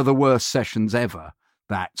 It was one of the worst sessions ever.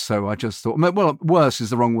 So I just thought, well, worse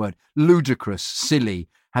is the wrong word, ludicrous, silly,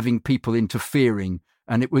 having people interfering,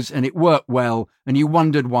 and it worked well, and you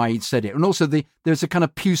wondered why he'd said it. And also there's a kind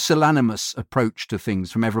of pusillanimous approach to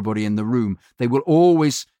things from everybody in the room. They will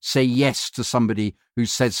always say yes to somebody who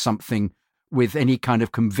says something with any kind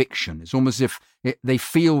of conviction. It's almost as if they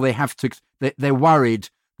feel they have to, they're worried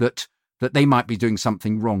that they might be doing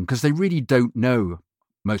something wrong, because they really don't know.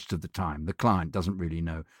 Most of the time, the client doesn't really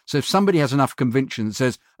know. So if somebody has enough conviction and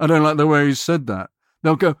says, I don't like the way he said that,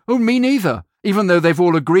 they'll go, oh, me neither, even though they've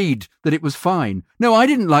all agreed that it was fine. No, I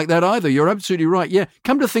didn't like that either. You're absolutely right. Yeah,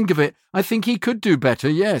 come to think of it, I think he could do better.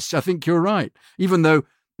 Yes, I think you're right. Even though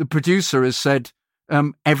the producer has said,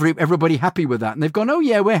 everybody happy with that? And they've gone, oh,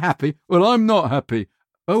 yeah, we're happy. Well, I'm not happy.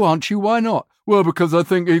 Oh, aren't you? Why not? Well, because I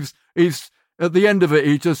think he's at the end of it,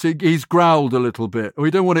 he's growled a little bit.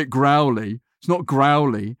 We don't want it growly. It's not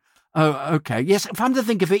growly. Oh, okay. Yes, come to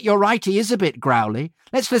think of it, you're right, he is a bit growly.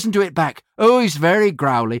 Let's listen to it back. Oh, he's very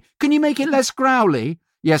growly. Can you make it less growly?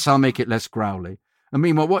 Yes, I'll make it less growly. I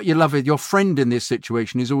mean, what you love is your friend in this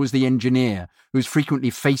situation is always the engineer who's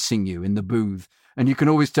frequently facing you in the booth. And you can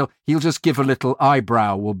always tell he'll just give a little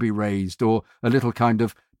eyebrow will be raised or a little kind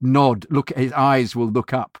of nod. Look, his eyes will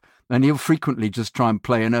look up. And he'll frequently just try and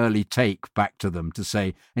play an early take back to them to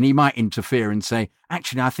say, and he might interfere and say,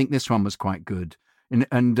 actually, I think this one was quite good.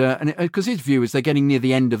 And because his view is they're getting near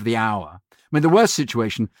the end of the hour. I mean, the worst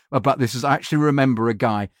situation about this is I actually remember a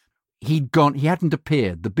guy, he hadn't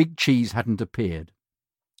appeared. The big cheese hadn't appeared.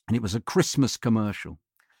 And it was a Christmas commercial.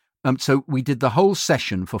 So we did the whole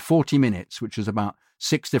session for 40 minutes, which was about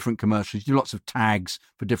 6 different commercials. You do lots of tags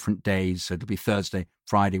for different days. So it'll be Thursday,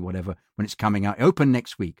 Friday, whatever, when it's coming out. Open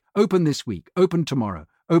next week, open this week, open tomorrow,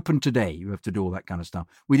 open today. You have to do all that kind of stuff.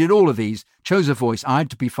 We did all of these, chose a voice. I had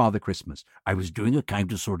to be Father Christmas. I was doing a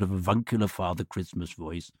kind of sort of avuncular Father Christmas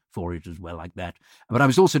voice for it as well, like that. But I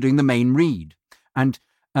was also doing the main read. And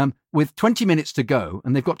with 20 minutes to go,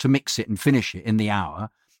 and they've got to mix it and finish it in the hour,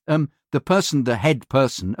 the head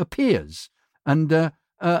person appears and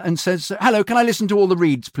says, hello, can I listen to all the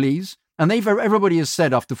reads, please? And everybody has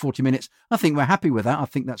said after 40 minutes, I think we're happy with that. I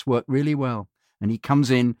think that's worked really well. And he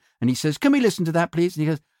comes in and he says, can we listen to that, please? And he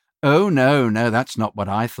goes, oh, no, that's not what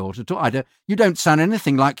I thought at all. You don't sound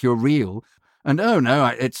anything like you're real. And oh,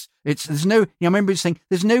 no, there's no, I remember saying,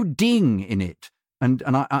 there's no ding in it. And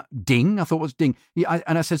I ding, I thought it was ding.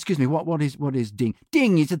 And I said, excuse me, what is ding?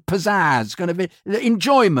 Ding is a pizzazz, kind of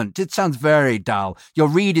enjoyment. It sounds very dull. Your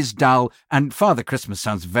read is dull, and Father Christmas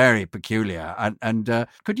sounds very peculiar. And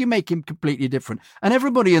could you make him completely different? And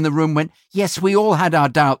everybody in the room went, yes, we all had our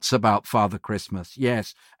doubts about Father Christmas.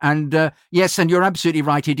 Yes. And yes, and you're absolutely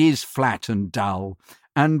right. It is flat and dull.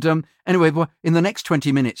 And anyway, in the next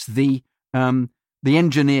 20 minutes, the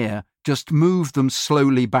engineer just moved them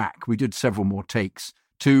slowly back. We did several more takes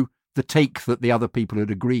to the take that the other people had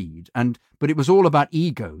agreed. But it was all about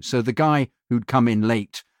ego. So the guy who'd come in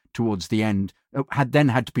late towards the end had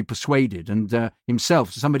to be persuaded, and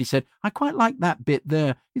himself. Somebody said, "I quite like that bit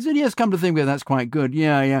there." He said, "Yes, come to think of it, that's quite good."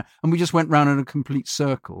 Yeah. And we just went round in a complete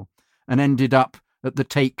circle and ended up at the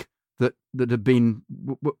take that had been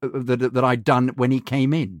that I'd done when he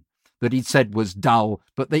came in. That he'd said was dull,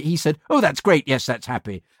 but he said, "Oh, that's great. Yes, that's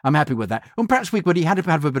happy. I'm happy with that." And perhaps but he had to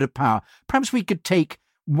have a bit of power. Perhaps we could take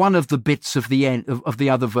one of the bits of the end of the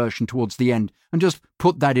other version towards the end and just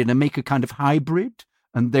put that in and make a kind of hybrid.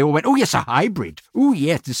 And they all went, "Oh, yes, a hybrid. Oh,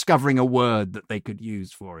 yes," discovering a word that they could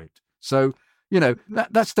use for it. So,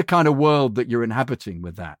 that's the kind of world that you're inhabiting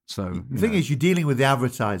with that. So the thing is, you're dealing with the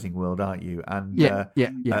advertising world, aren't you? And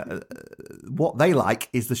what they like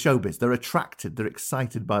is the showbiz. They're attracted. They're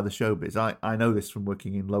excited by the showbiz. I know this from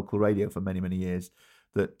working in local radio for many, many years,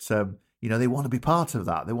 that, they want to be part of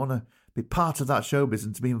that. They want to be part of that showbiz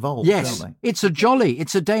and to be involved, yes, don't they? It's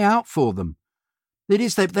a day out for them. It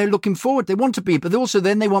is. They're looking forward. They want to be, but also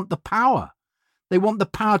then they want the power. They want the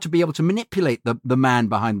power to be able to manipulate the man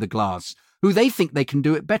behind the glass, who they think they can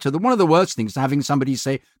do it better. One of the worst things is having somebody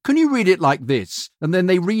say, "Can you read it like this?" And then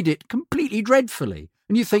they read it completely dreadfully.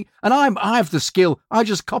 And you think, and I have the skill, I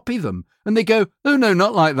just copy them. And they go, "Oh, no,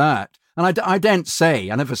 not like that." And I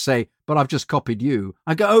never say, "But I've just copied you."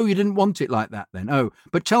 I go, "Oh, you didn't want it like that then? Oh,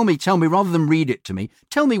 but tell me, rather than read it to me,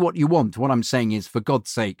 tell me what you want." What I'm saying is, for God's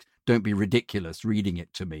sake, don't be ridiculous reading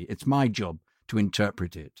it to me. It's my job to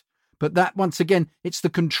interpret it. But that, once again, it's the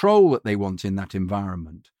control that they want in that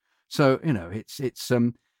environment. So,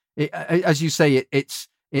 as you say,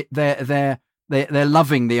 they're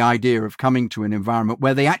loving the idea of coming to an environment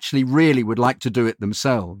where they actually really would like to do it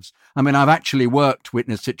themselves. I mean, I've actually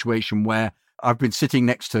witnessed a situation where I've been sitting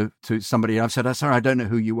next to somebody. And I've said, "Sorry, I don't know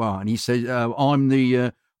who you are." And he said, I'm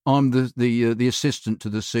the assistant to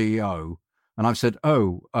the CEO." And I've said,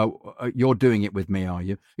 "Oh, you're doing it with me, are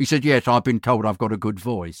you?" He said, "Yes, I've been told I've got a good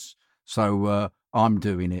voice, so I'm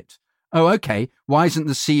doing it." "Oh, okay. Why isn't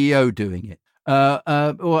the CEO doing it?"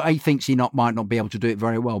 Or he thinks he might not be able to do it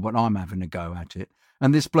very well, but I'm having a go at it.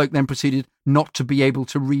 And this bloke then proceeded not to be able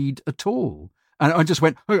to read at all. And I just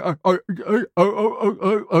went, oh.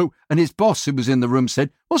 And his boss, who was in the room,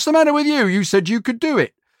 said, "What's the matter with you? You said you could do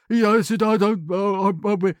it." I said, "I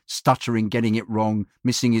don't," stuttering, getting it wrong,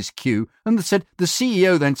 missing his cue. And the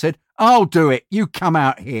CEO then said, "I'll do it. You come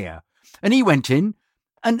out here." And he went in,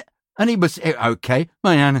 and he was, "Okay,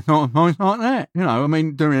 man, it's not like that."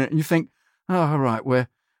 Doing it. You think, "Oh, all right,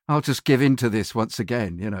 I'll just give in to this once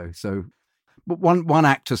again," So, but one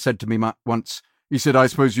actor said to me once, he said, "I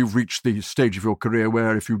suppose you've reached the stage of your career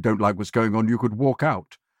where if you don't like what's going on, you could walk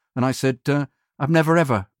out." And I said, "I've never,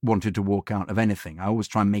 ever wanted to walk out of anything. I always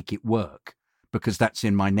try and make it work because that's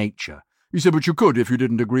in my nature." He said, "But you could if you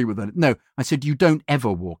didn't agree with it." No, I said, "You don't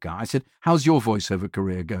ever walk out." I said, "How's your voiceover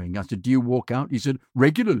career going?" I said, "Do you walk out?" He said,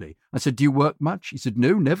 "Regularly." I said, "Do you work much?" He said,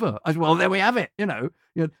 "No, never." I said, "Well, there we have it,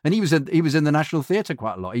 And he was in the National Theatre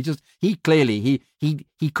quite a lot. He clearly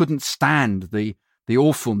couldn't stand the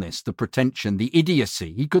awfulness, the pretension, the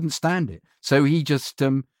idiocy. He couldn't stand it. So he just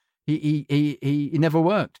he never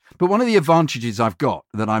worked. But one of the advantages I've got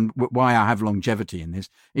why I have longevity in this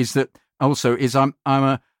is that also is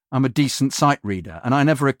I'm a decent sight reader, and it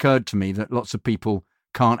never occurred to me that lots of people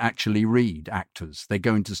can't actually read, actors. They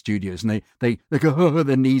go into studios and they go, oh,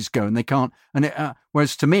 their knees go, and they can't. And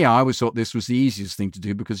whereas to me, I always thought this was the easiest thing to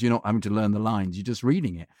do because you're not having to learn the lines, you're just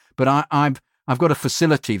reading it. But I've got a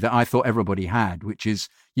facility that I thought everybody had, which is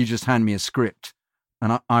you just hand me a script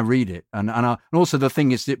and I read it. And also the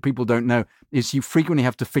thing is that people don't know is you frequently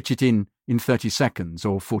have to fit it in 30 seconds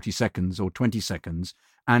or 40 seconds or 20 seconds.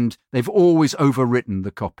 And they've always overwritten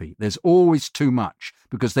the copy. There's always too much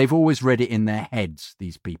because they've always read it in their heads,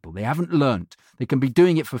 these people. They haven't learnt. They can be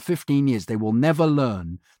doing it for 15 years. They will never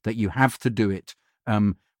learn that you have to do it,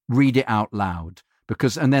 read it out loud.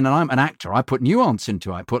 And then I'm an actor. I put nuance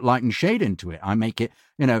into it. I put light and shade into it. I make it,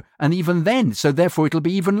 and even then, so therefore it'll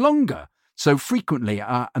be even longer. So frequently,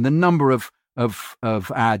 and the number of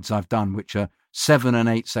ads I've done, which are 7 and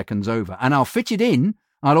 8 seconds over, and I'll fit it in.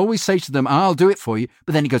 I'll always say to them, I'll do it for you.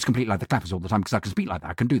 But then it goes completely like the Clappers all the time because I can speak like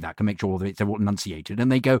that. I can do that. I can make sure that it's all enunciated.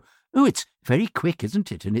 And they go, oh, it's very quick,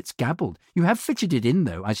 isn't it? And it's gabbled. You have fitted it in,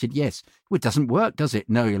 though. I said, yes. Well, it doesn't work, does it?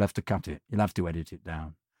 No, you'll have to cut it. You'll have to edit it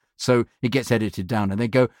down. So it gets edited down. And they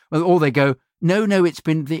go, or they go, no, it's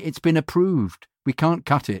been approved. We can't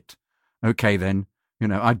cut it. Okay, then.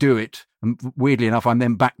 I do it. And weirdly enough, I'm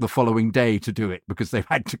then back the following day to do it because they've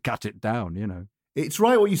had to cut it down, It's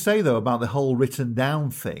right what you say, though, about the whole written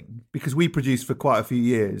down thing, because we produced for quite a few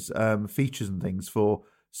years features and things for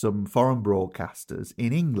some foreign broadcasters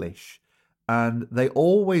in English, and they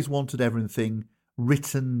always wanted everything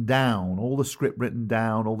written down, all the script written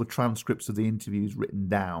down, all the transcripts of the interviews written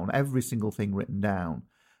down, every single thing written down,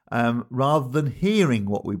 rather than hearing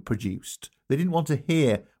what we produced. They didn't want to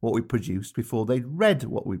hear what we produced before they'd read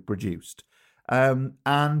what we produced.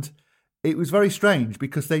 And it was very strange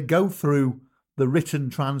because they'd go through the written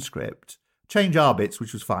transcript, change our bits,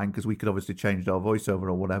 which was fine because we could obviously change our voiceover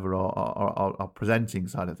or whatever, or our presenting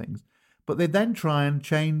side of things. But they'd then try and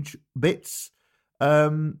change bits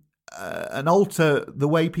and alter the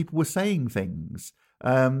way people were saying things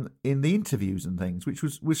in the interviews and things, which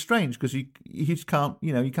was strange because you just can't,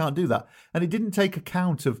 you can't do that. And it didn't take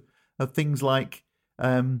account of things like,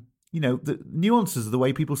 the nuances of the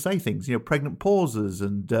way people say things, pregnant pauses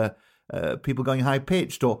and people going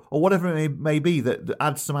high-pitched or whatever it may be that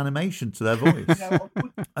adds some animation to their voice.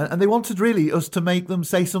 And they wanted really us to make them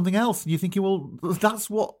say something else. And you're thinking, well, that's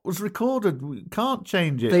what was recorded. We can't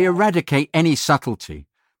change it. They eradicate any subtlety.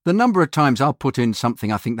 The number of times I'll put in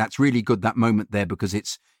something I think that's really good, that moment there, because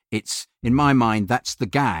it's in my mind, that's the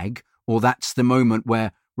gag, or that's the moment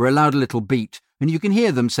where we're allowed a little beat. And you can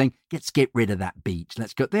hear them saying, let's get rid of that beat.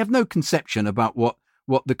 Let's go. They have no conception about what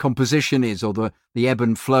the composition is or the ebb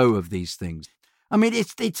and flow of these things. I mean,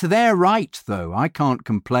 it's their right, though. I can't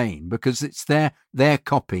complain because it's their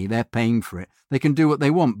copy. They're paying for it. They can do what they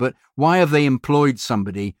want. But why have they employed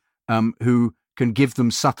somebody who can give them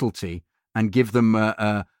subtlety and give them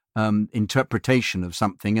interpretation of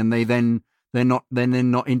something, and they're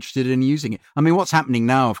not interested in using it? I mean, what's happening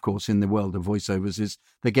now, of course, in the world of voiceovers is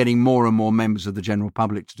they're getting more and more members of the general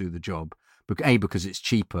public to do the job. A, because it's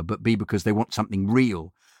cheaper, but B, because they want something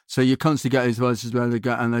real. So you constantly get these voices where they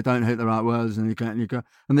go and they don't hit the right words, and you go,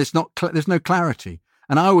 and there's no clarity.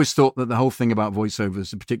 And I always thought that the whole thing about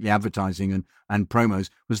voiceovers, particularly advertising and promos,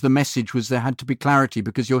 was the message was there had to be clarity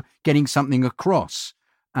because you're getting something across,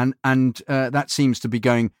 and that seems to be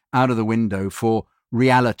going out of the window for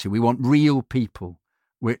reality. We want real people,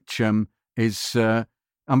 which is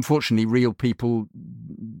unfortunately real people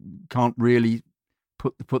can't really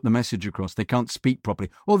put the message across. They can't speak properly,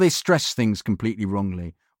 or they stress things completely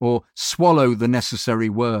wrongly, or swallow the necessary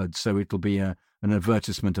words. So it'll be an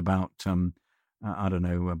advertisement about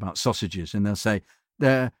about sausages, and they'll say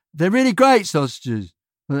they're really great sausages.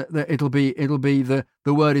 It'll be the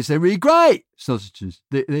word is they're really great sausages.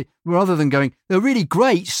 They rather than going they're really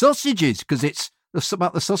great sausages, because it's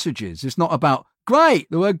about the sausages. It's not about great.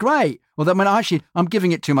 The word great. Or that actually I'm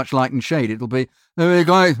giving it too much light and shade. It'll be they're really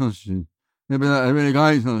great sausages. They'll be like, they're really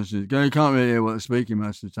great sausages. You can't really hear what they're speaking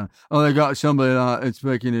most of the time. Oh, they got somebody like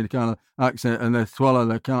speaking in a kind of accent, and they swallow.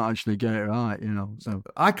 They can't actually get it right. So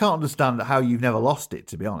I can't understand how you've never lost it.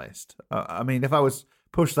 To be honest, I mean, if I was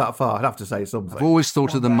pushed that far, I'd have to say something. I've always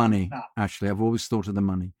thought of the money. Actually, I've always thought of the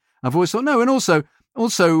money. I've always thought no, and also,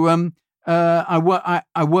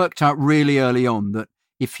 I worked out really early on that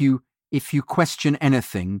if you question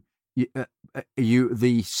anything,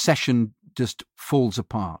 the session just falls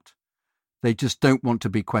apart. They just don't want to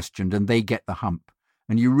be questioned, and they get the hump.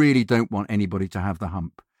 And you really don't want anybody to have the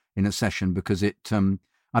hump in a session, because it.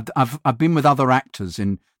 I've been with other actors,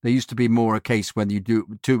 and there used to be more a case when you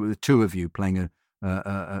do two of you playing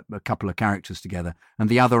a couple of characters together, and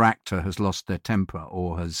the other actor has lost their temper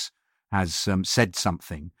or has said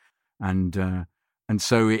something, and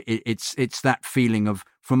so it's that feeling of,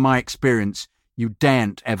 from my experience, you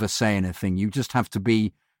daren't ever say anything. You just have to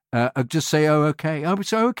be. Just say, oh, okay. Oh,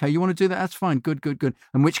 so okay, you want to do that? That's fine. Good.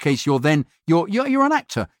 In which case, you're an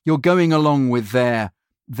actor. You're going along with their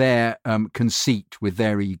conceit, with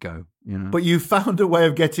their ego. But you found a way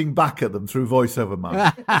of getting back at them through Voiceover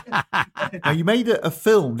Man. Now, you made a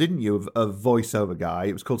film, didn't you, of Voiceover Guy?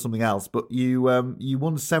 It was called something else, but you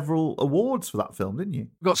won several awards for that film, didn't you?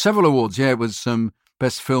 Got several awards. Yeah, it was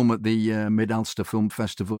best film at the Mid-Ulster Film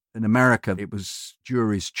Festival in America. It was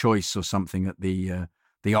jury's choice or something at the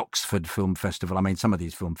Oxford Film Festival. I mean, some of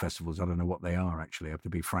these film festivals, I don't know what they are, actually, I have to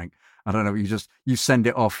be frank. I don't know. You send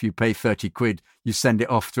it off, you pay 30 quid, you send it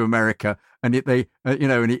off to America, and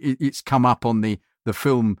it's come up on the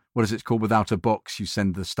film, what is it called, Without a Box, you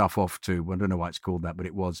send the stuff off to. I don't know why it's called that, but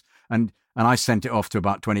it was. And I sent it off to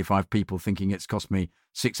about 25 people thinking it's cost me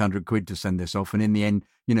 600 quid to send this off. And in the end,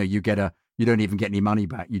 you don't even get any money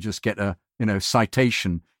back. You just get a,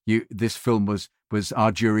 citation. This film was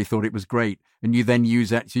our jury thought it was great, and you then use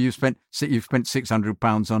that. So you've spent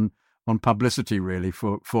 £600 on publicity really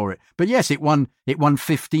for it. But yes, it won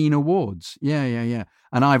 15 awards. Yeah.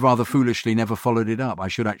 And I rather foolishly never followed it up. I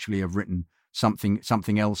should actually have written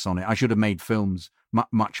something else on it. I should have made films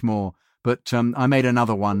much more. But I made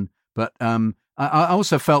another one. But I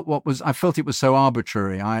also felt it was so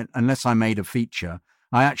arbitrary. Unless I made a feature,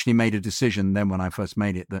 I actually made a decision then when I first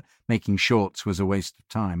made it that making shorts was a waste of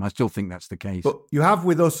time. I still think that's the case. But you have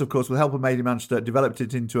with us, of course, with help of Made in Manchester, developed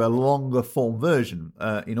it into a longer form version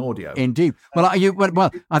in audio. Indeed. Well, I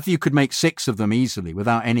think you could make 6 of them easily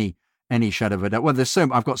without any shadow of a doubt. Well,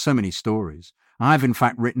 I've got so many stories. I've in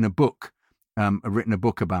fact written a book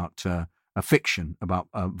about a fiction about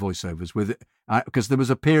voiceovers because there was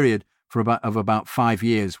a period of about 5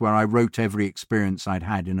 years where I wrote every experience I'd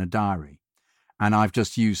had in a diary, and I've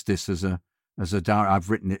just used this as a diary.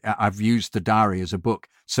 I've used the diary as a book.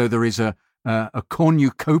 So there is a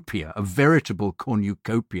cornucopia, a veritable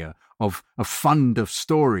cornucopia of a fund of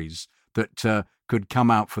stories that could come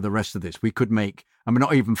out for the rest of this. We could make,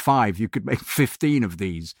 not even 5. You could make 15 of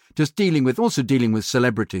these, just dealing with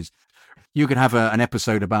celebrities. You could have an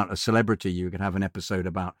episode about a celebrity. You could have an episode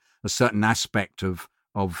about a certain aspect of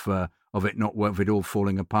it all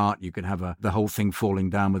falling apart. You could have the whole thing falling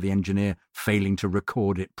down with the engineer failing to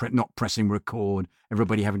record it, not pressing record,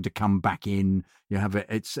 everybody having to come back in. You have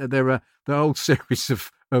there are the whole series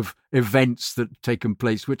of events that have taken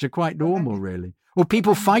place, which are quite normal, really. Or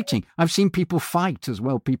people fighting. I've seen people fight as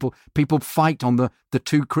well. People fight on the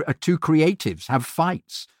two creatives have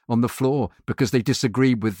fights on the floor because they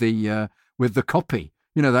disagree with the copy.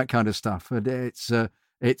 That kind of stuff. And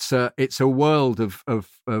it's a world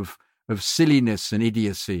of silliness and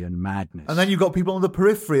idiocy and madness. And then you've got people on the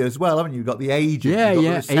periphery as well, haven't you? You've got the agent,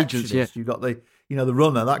 the agents, yeah. You've got the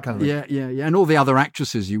runner, that kind of thing. Yeah, and all the other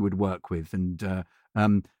actresses you would work with, and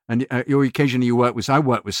occasionally you work with. I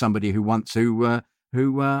worked with somebody who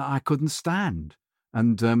I couldn't stand,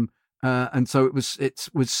 and so it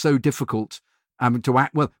was so difficult to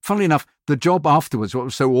act. Well, funnily enough, the job afterwards, what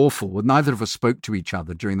was so awful, neither of us spoke to each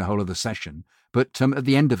other during the whole of the session. But at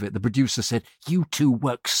the end of it, the producer said, "You two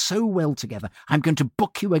work so well together. I'm going to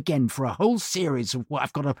book you again for a whole series of what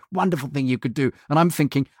I've got a wonderful thing you could do." And I'm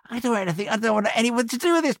thinking, I don't want anyone to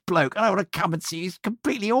do with this bloke. I don't want to come and see. He's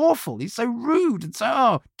completely awful. He's so rude and so,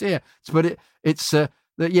 oh dear. But it's the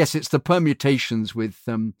permutations with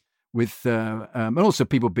and also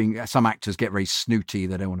people being, some actors get very snooty.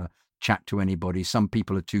 They don't want to chat to anybody. Some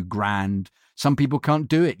people are too grand. Some people can't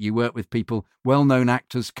do it. You work with people, well-known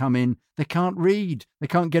actors come in, they can't read, they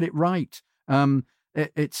can't get it right. But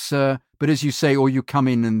as you say, or you come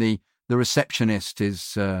in and the receptionist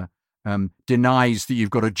denies that you've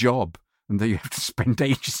got a job and that you have to spend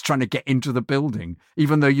ages trying to get into the building,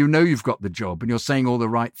 even though you know you've got the job and you're saying all the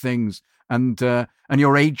right things, and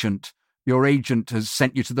your agent has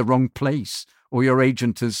sent you to the wrong place, or your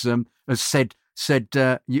agent has said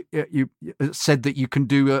that you can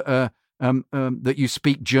do that you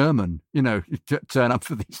speak German, turn up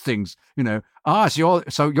for these things, so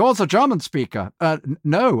you're the German speaker.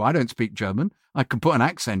 No, I don't speak German. I can put an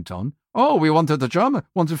accent on. Oh, we wanted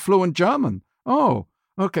fluent German. Oh,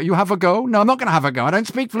 okay, you have a go? No, I'm not going to have a go. I don't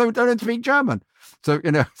speak German. So,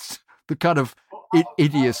 the kind of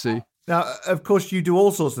idiocy. Now, of course, you do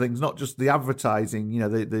all sorts of things, not just the advertising,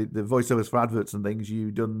 the voiceovers for adverts and things.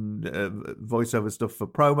 You've done voiceover stuff for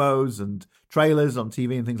promos and trailers on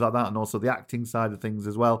TV and things like that, and also the acting side of things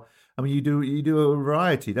as well. I mean, you do a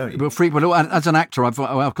variety, don't you? Well, as an actor, of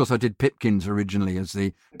course, I did Pipkins originally as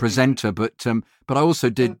the presenter, but I also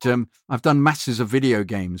did. I've done masses of video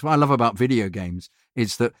games. What I love about video games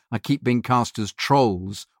is that I keep being cast as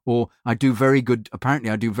trolls, or I do very good. Apparently,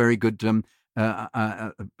 I do very good. The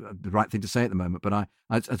right thing to say at the moment, but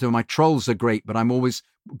so my trolls are great, but I'm always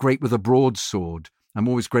great with a broadsword. I'm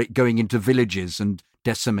always great going into villages and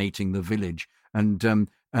decimating the village, and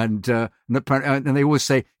they always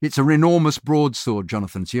say it's an enormous broadsword,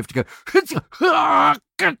 Jonathan. So you have to go.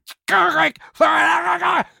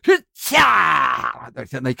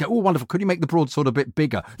 And they go, oh, wonderful! Could you make the broadsword a bit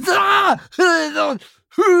bigger?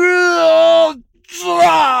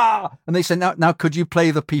 And they say, now could you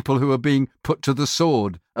play the people who are being put to the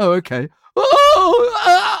sword? Oh, okay.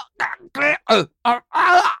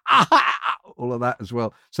 All of that as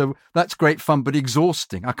well. So that's great fun, but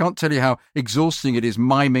exhausting. I can't tell you how exhausting it is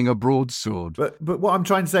miming a broadsword. But what I'm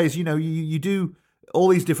trying to say is, you do all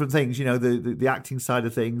these different things, the acting side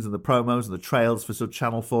of things and the promos and the trails for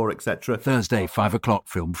Channel 4, etc. Thursday, 5:00,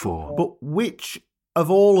 Film 4. But which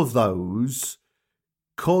of all of those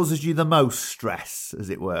causes you the most stress, as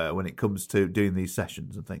it were, when it comes to doing these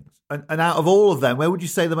sessions and things? And out of all of them, where would you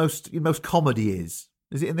say the most comedy is?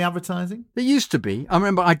 Is it in the advertising? It used to be. I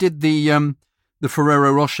remember I did the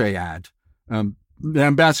Ferrero Rocher ad. The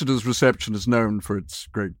Ambassador's Reception is known for its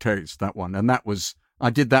great taste, that one. And I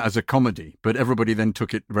did that as a comedy, but everybody then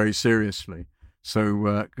took it very seriously.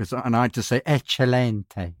 So, and I had to say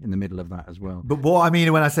eccellente in the middle of that as well. But what I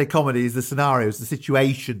mean when I say comedy is the scenarios, the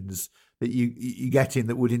situations that you get in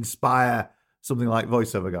that would inspire something like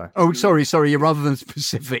Voiceover Guy? Oh, sorry. Rather than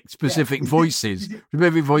specific voices, specific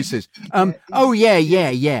voices. Oh,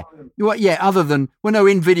 yeah. Well, yeah. Other than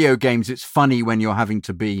in video games, it's funny when you're having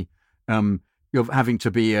to be a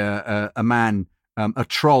man, a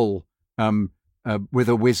troll, with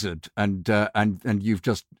a wizard, and you've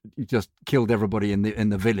just killed everybody in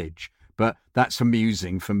the village. But that's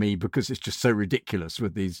amusing for me because it's just so ridiculous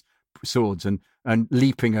with these swords and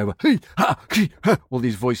leaping over all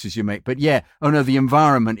these voices you make. But yeah, the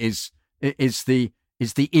environment is the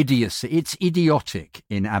idiocy. It's idiotic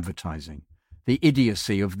in advertising. The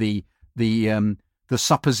idiocy of the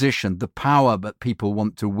supposition, the power that people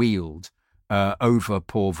want to wield over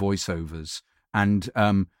poor voiceovers, and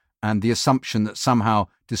the assumption that somehow,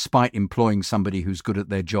 despite employing somebody who's good at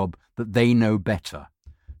their job, that they know better.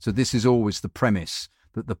 So this is always the premise,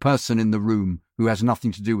 that the person in the room who has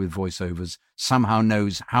nothing to do with voiceovers somehow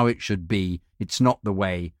knows how it should be. It's not the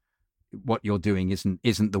way, what you're doing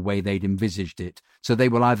isn't the way they'd envisaged it. So they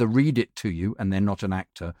will either read it to you and they're not an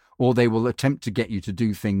actor, or they will attempt to get you to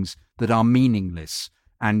do things that are meaningless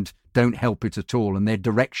and don't help it at all, and their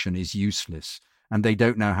direction is useless, and they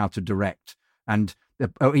don't know how to direct. And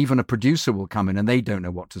even a producer will come in and they don't know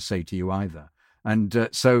what to say to you either. And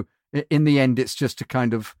so in the end, it's just a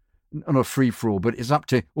kind of, not a free-for-all, but it's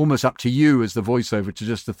almost up to you as the voiceover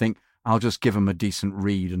to think, I'll just give them a decent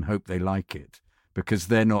read and hope they like it, because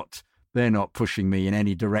they're not pushing me in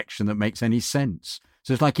any direction that makes any sense.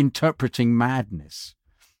 So it's like interpreting madness,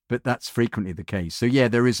 but that's frequently the case. So yeah,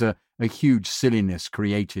 there is a huge silliness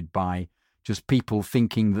created by just people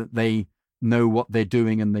thinking that they know what they're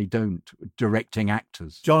doing and they don't, directing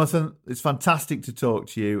actors. Jonathan, it's fantastic to talk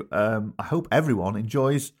to you. I hope everyone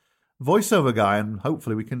enjoys Voiceover Guy, and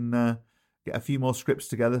hopefully we can get a few more scripts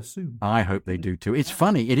together soon. I hope they do too. It's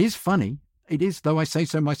funny. It is funny. It is, though I say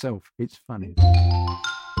so myself. It's funny.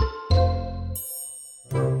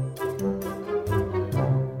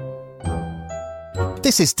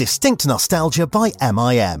 This is Distinct Nostalgia by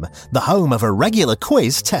MIM, the home of a regular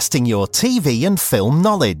quiz testing your TV and film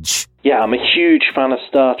knowledge. Yeah, I'm a huge fan of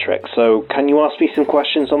Star Trek, so can you ask me some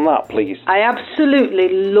questions on that, please? I absolutely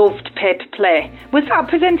loved Pay to Play. Was that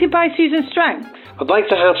presented by Susan Stranks? I'd like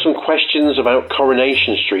to have some questions about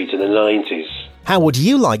Coronation Street in the 90s. How would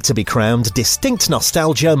you like to be crowned Distinct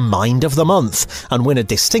Nostalgia Mind of the Month and win a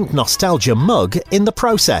Distinct Nostalgia mug in the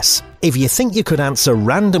process? If you think you could answer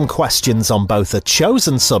random questions on both a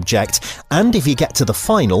chosen subject and if you get to the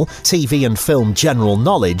final, TV and film general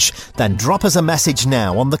knowledge, then drop us a message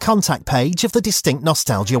now on the contact page of the Distinct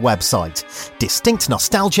Nostalgia website,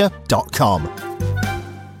 distinctnostalgia.com.